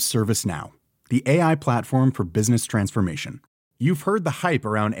comes from ServiceNow, the AI platform for business transformation. You've heard the hype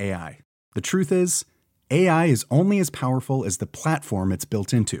around AI. The truth is, AI is only as powerful as the platform it's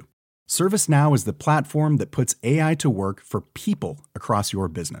built into. ServiceNow is the platform that puts AI to work for people across your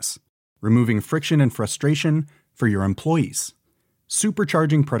business, removing friction and frustration for your employees,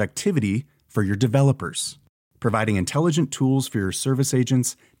 supercharging productivity for your developers, providing intelligent tools for your service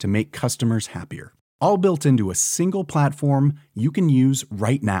agents to make customers happier. All built into a single platform you can use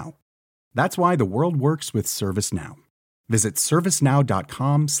right now. That's why the world works with ServiceNow. Visit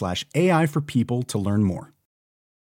servicenow.com/AI for people to learn more.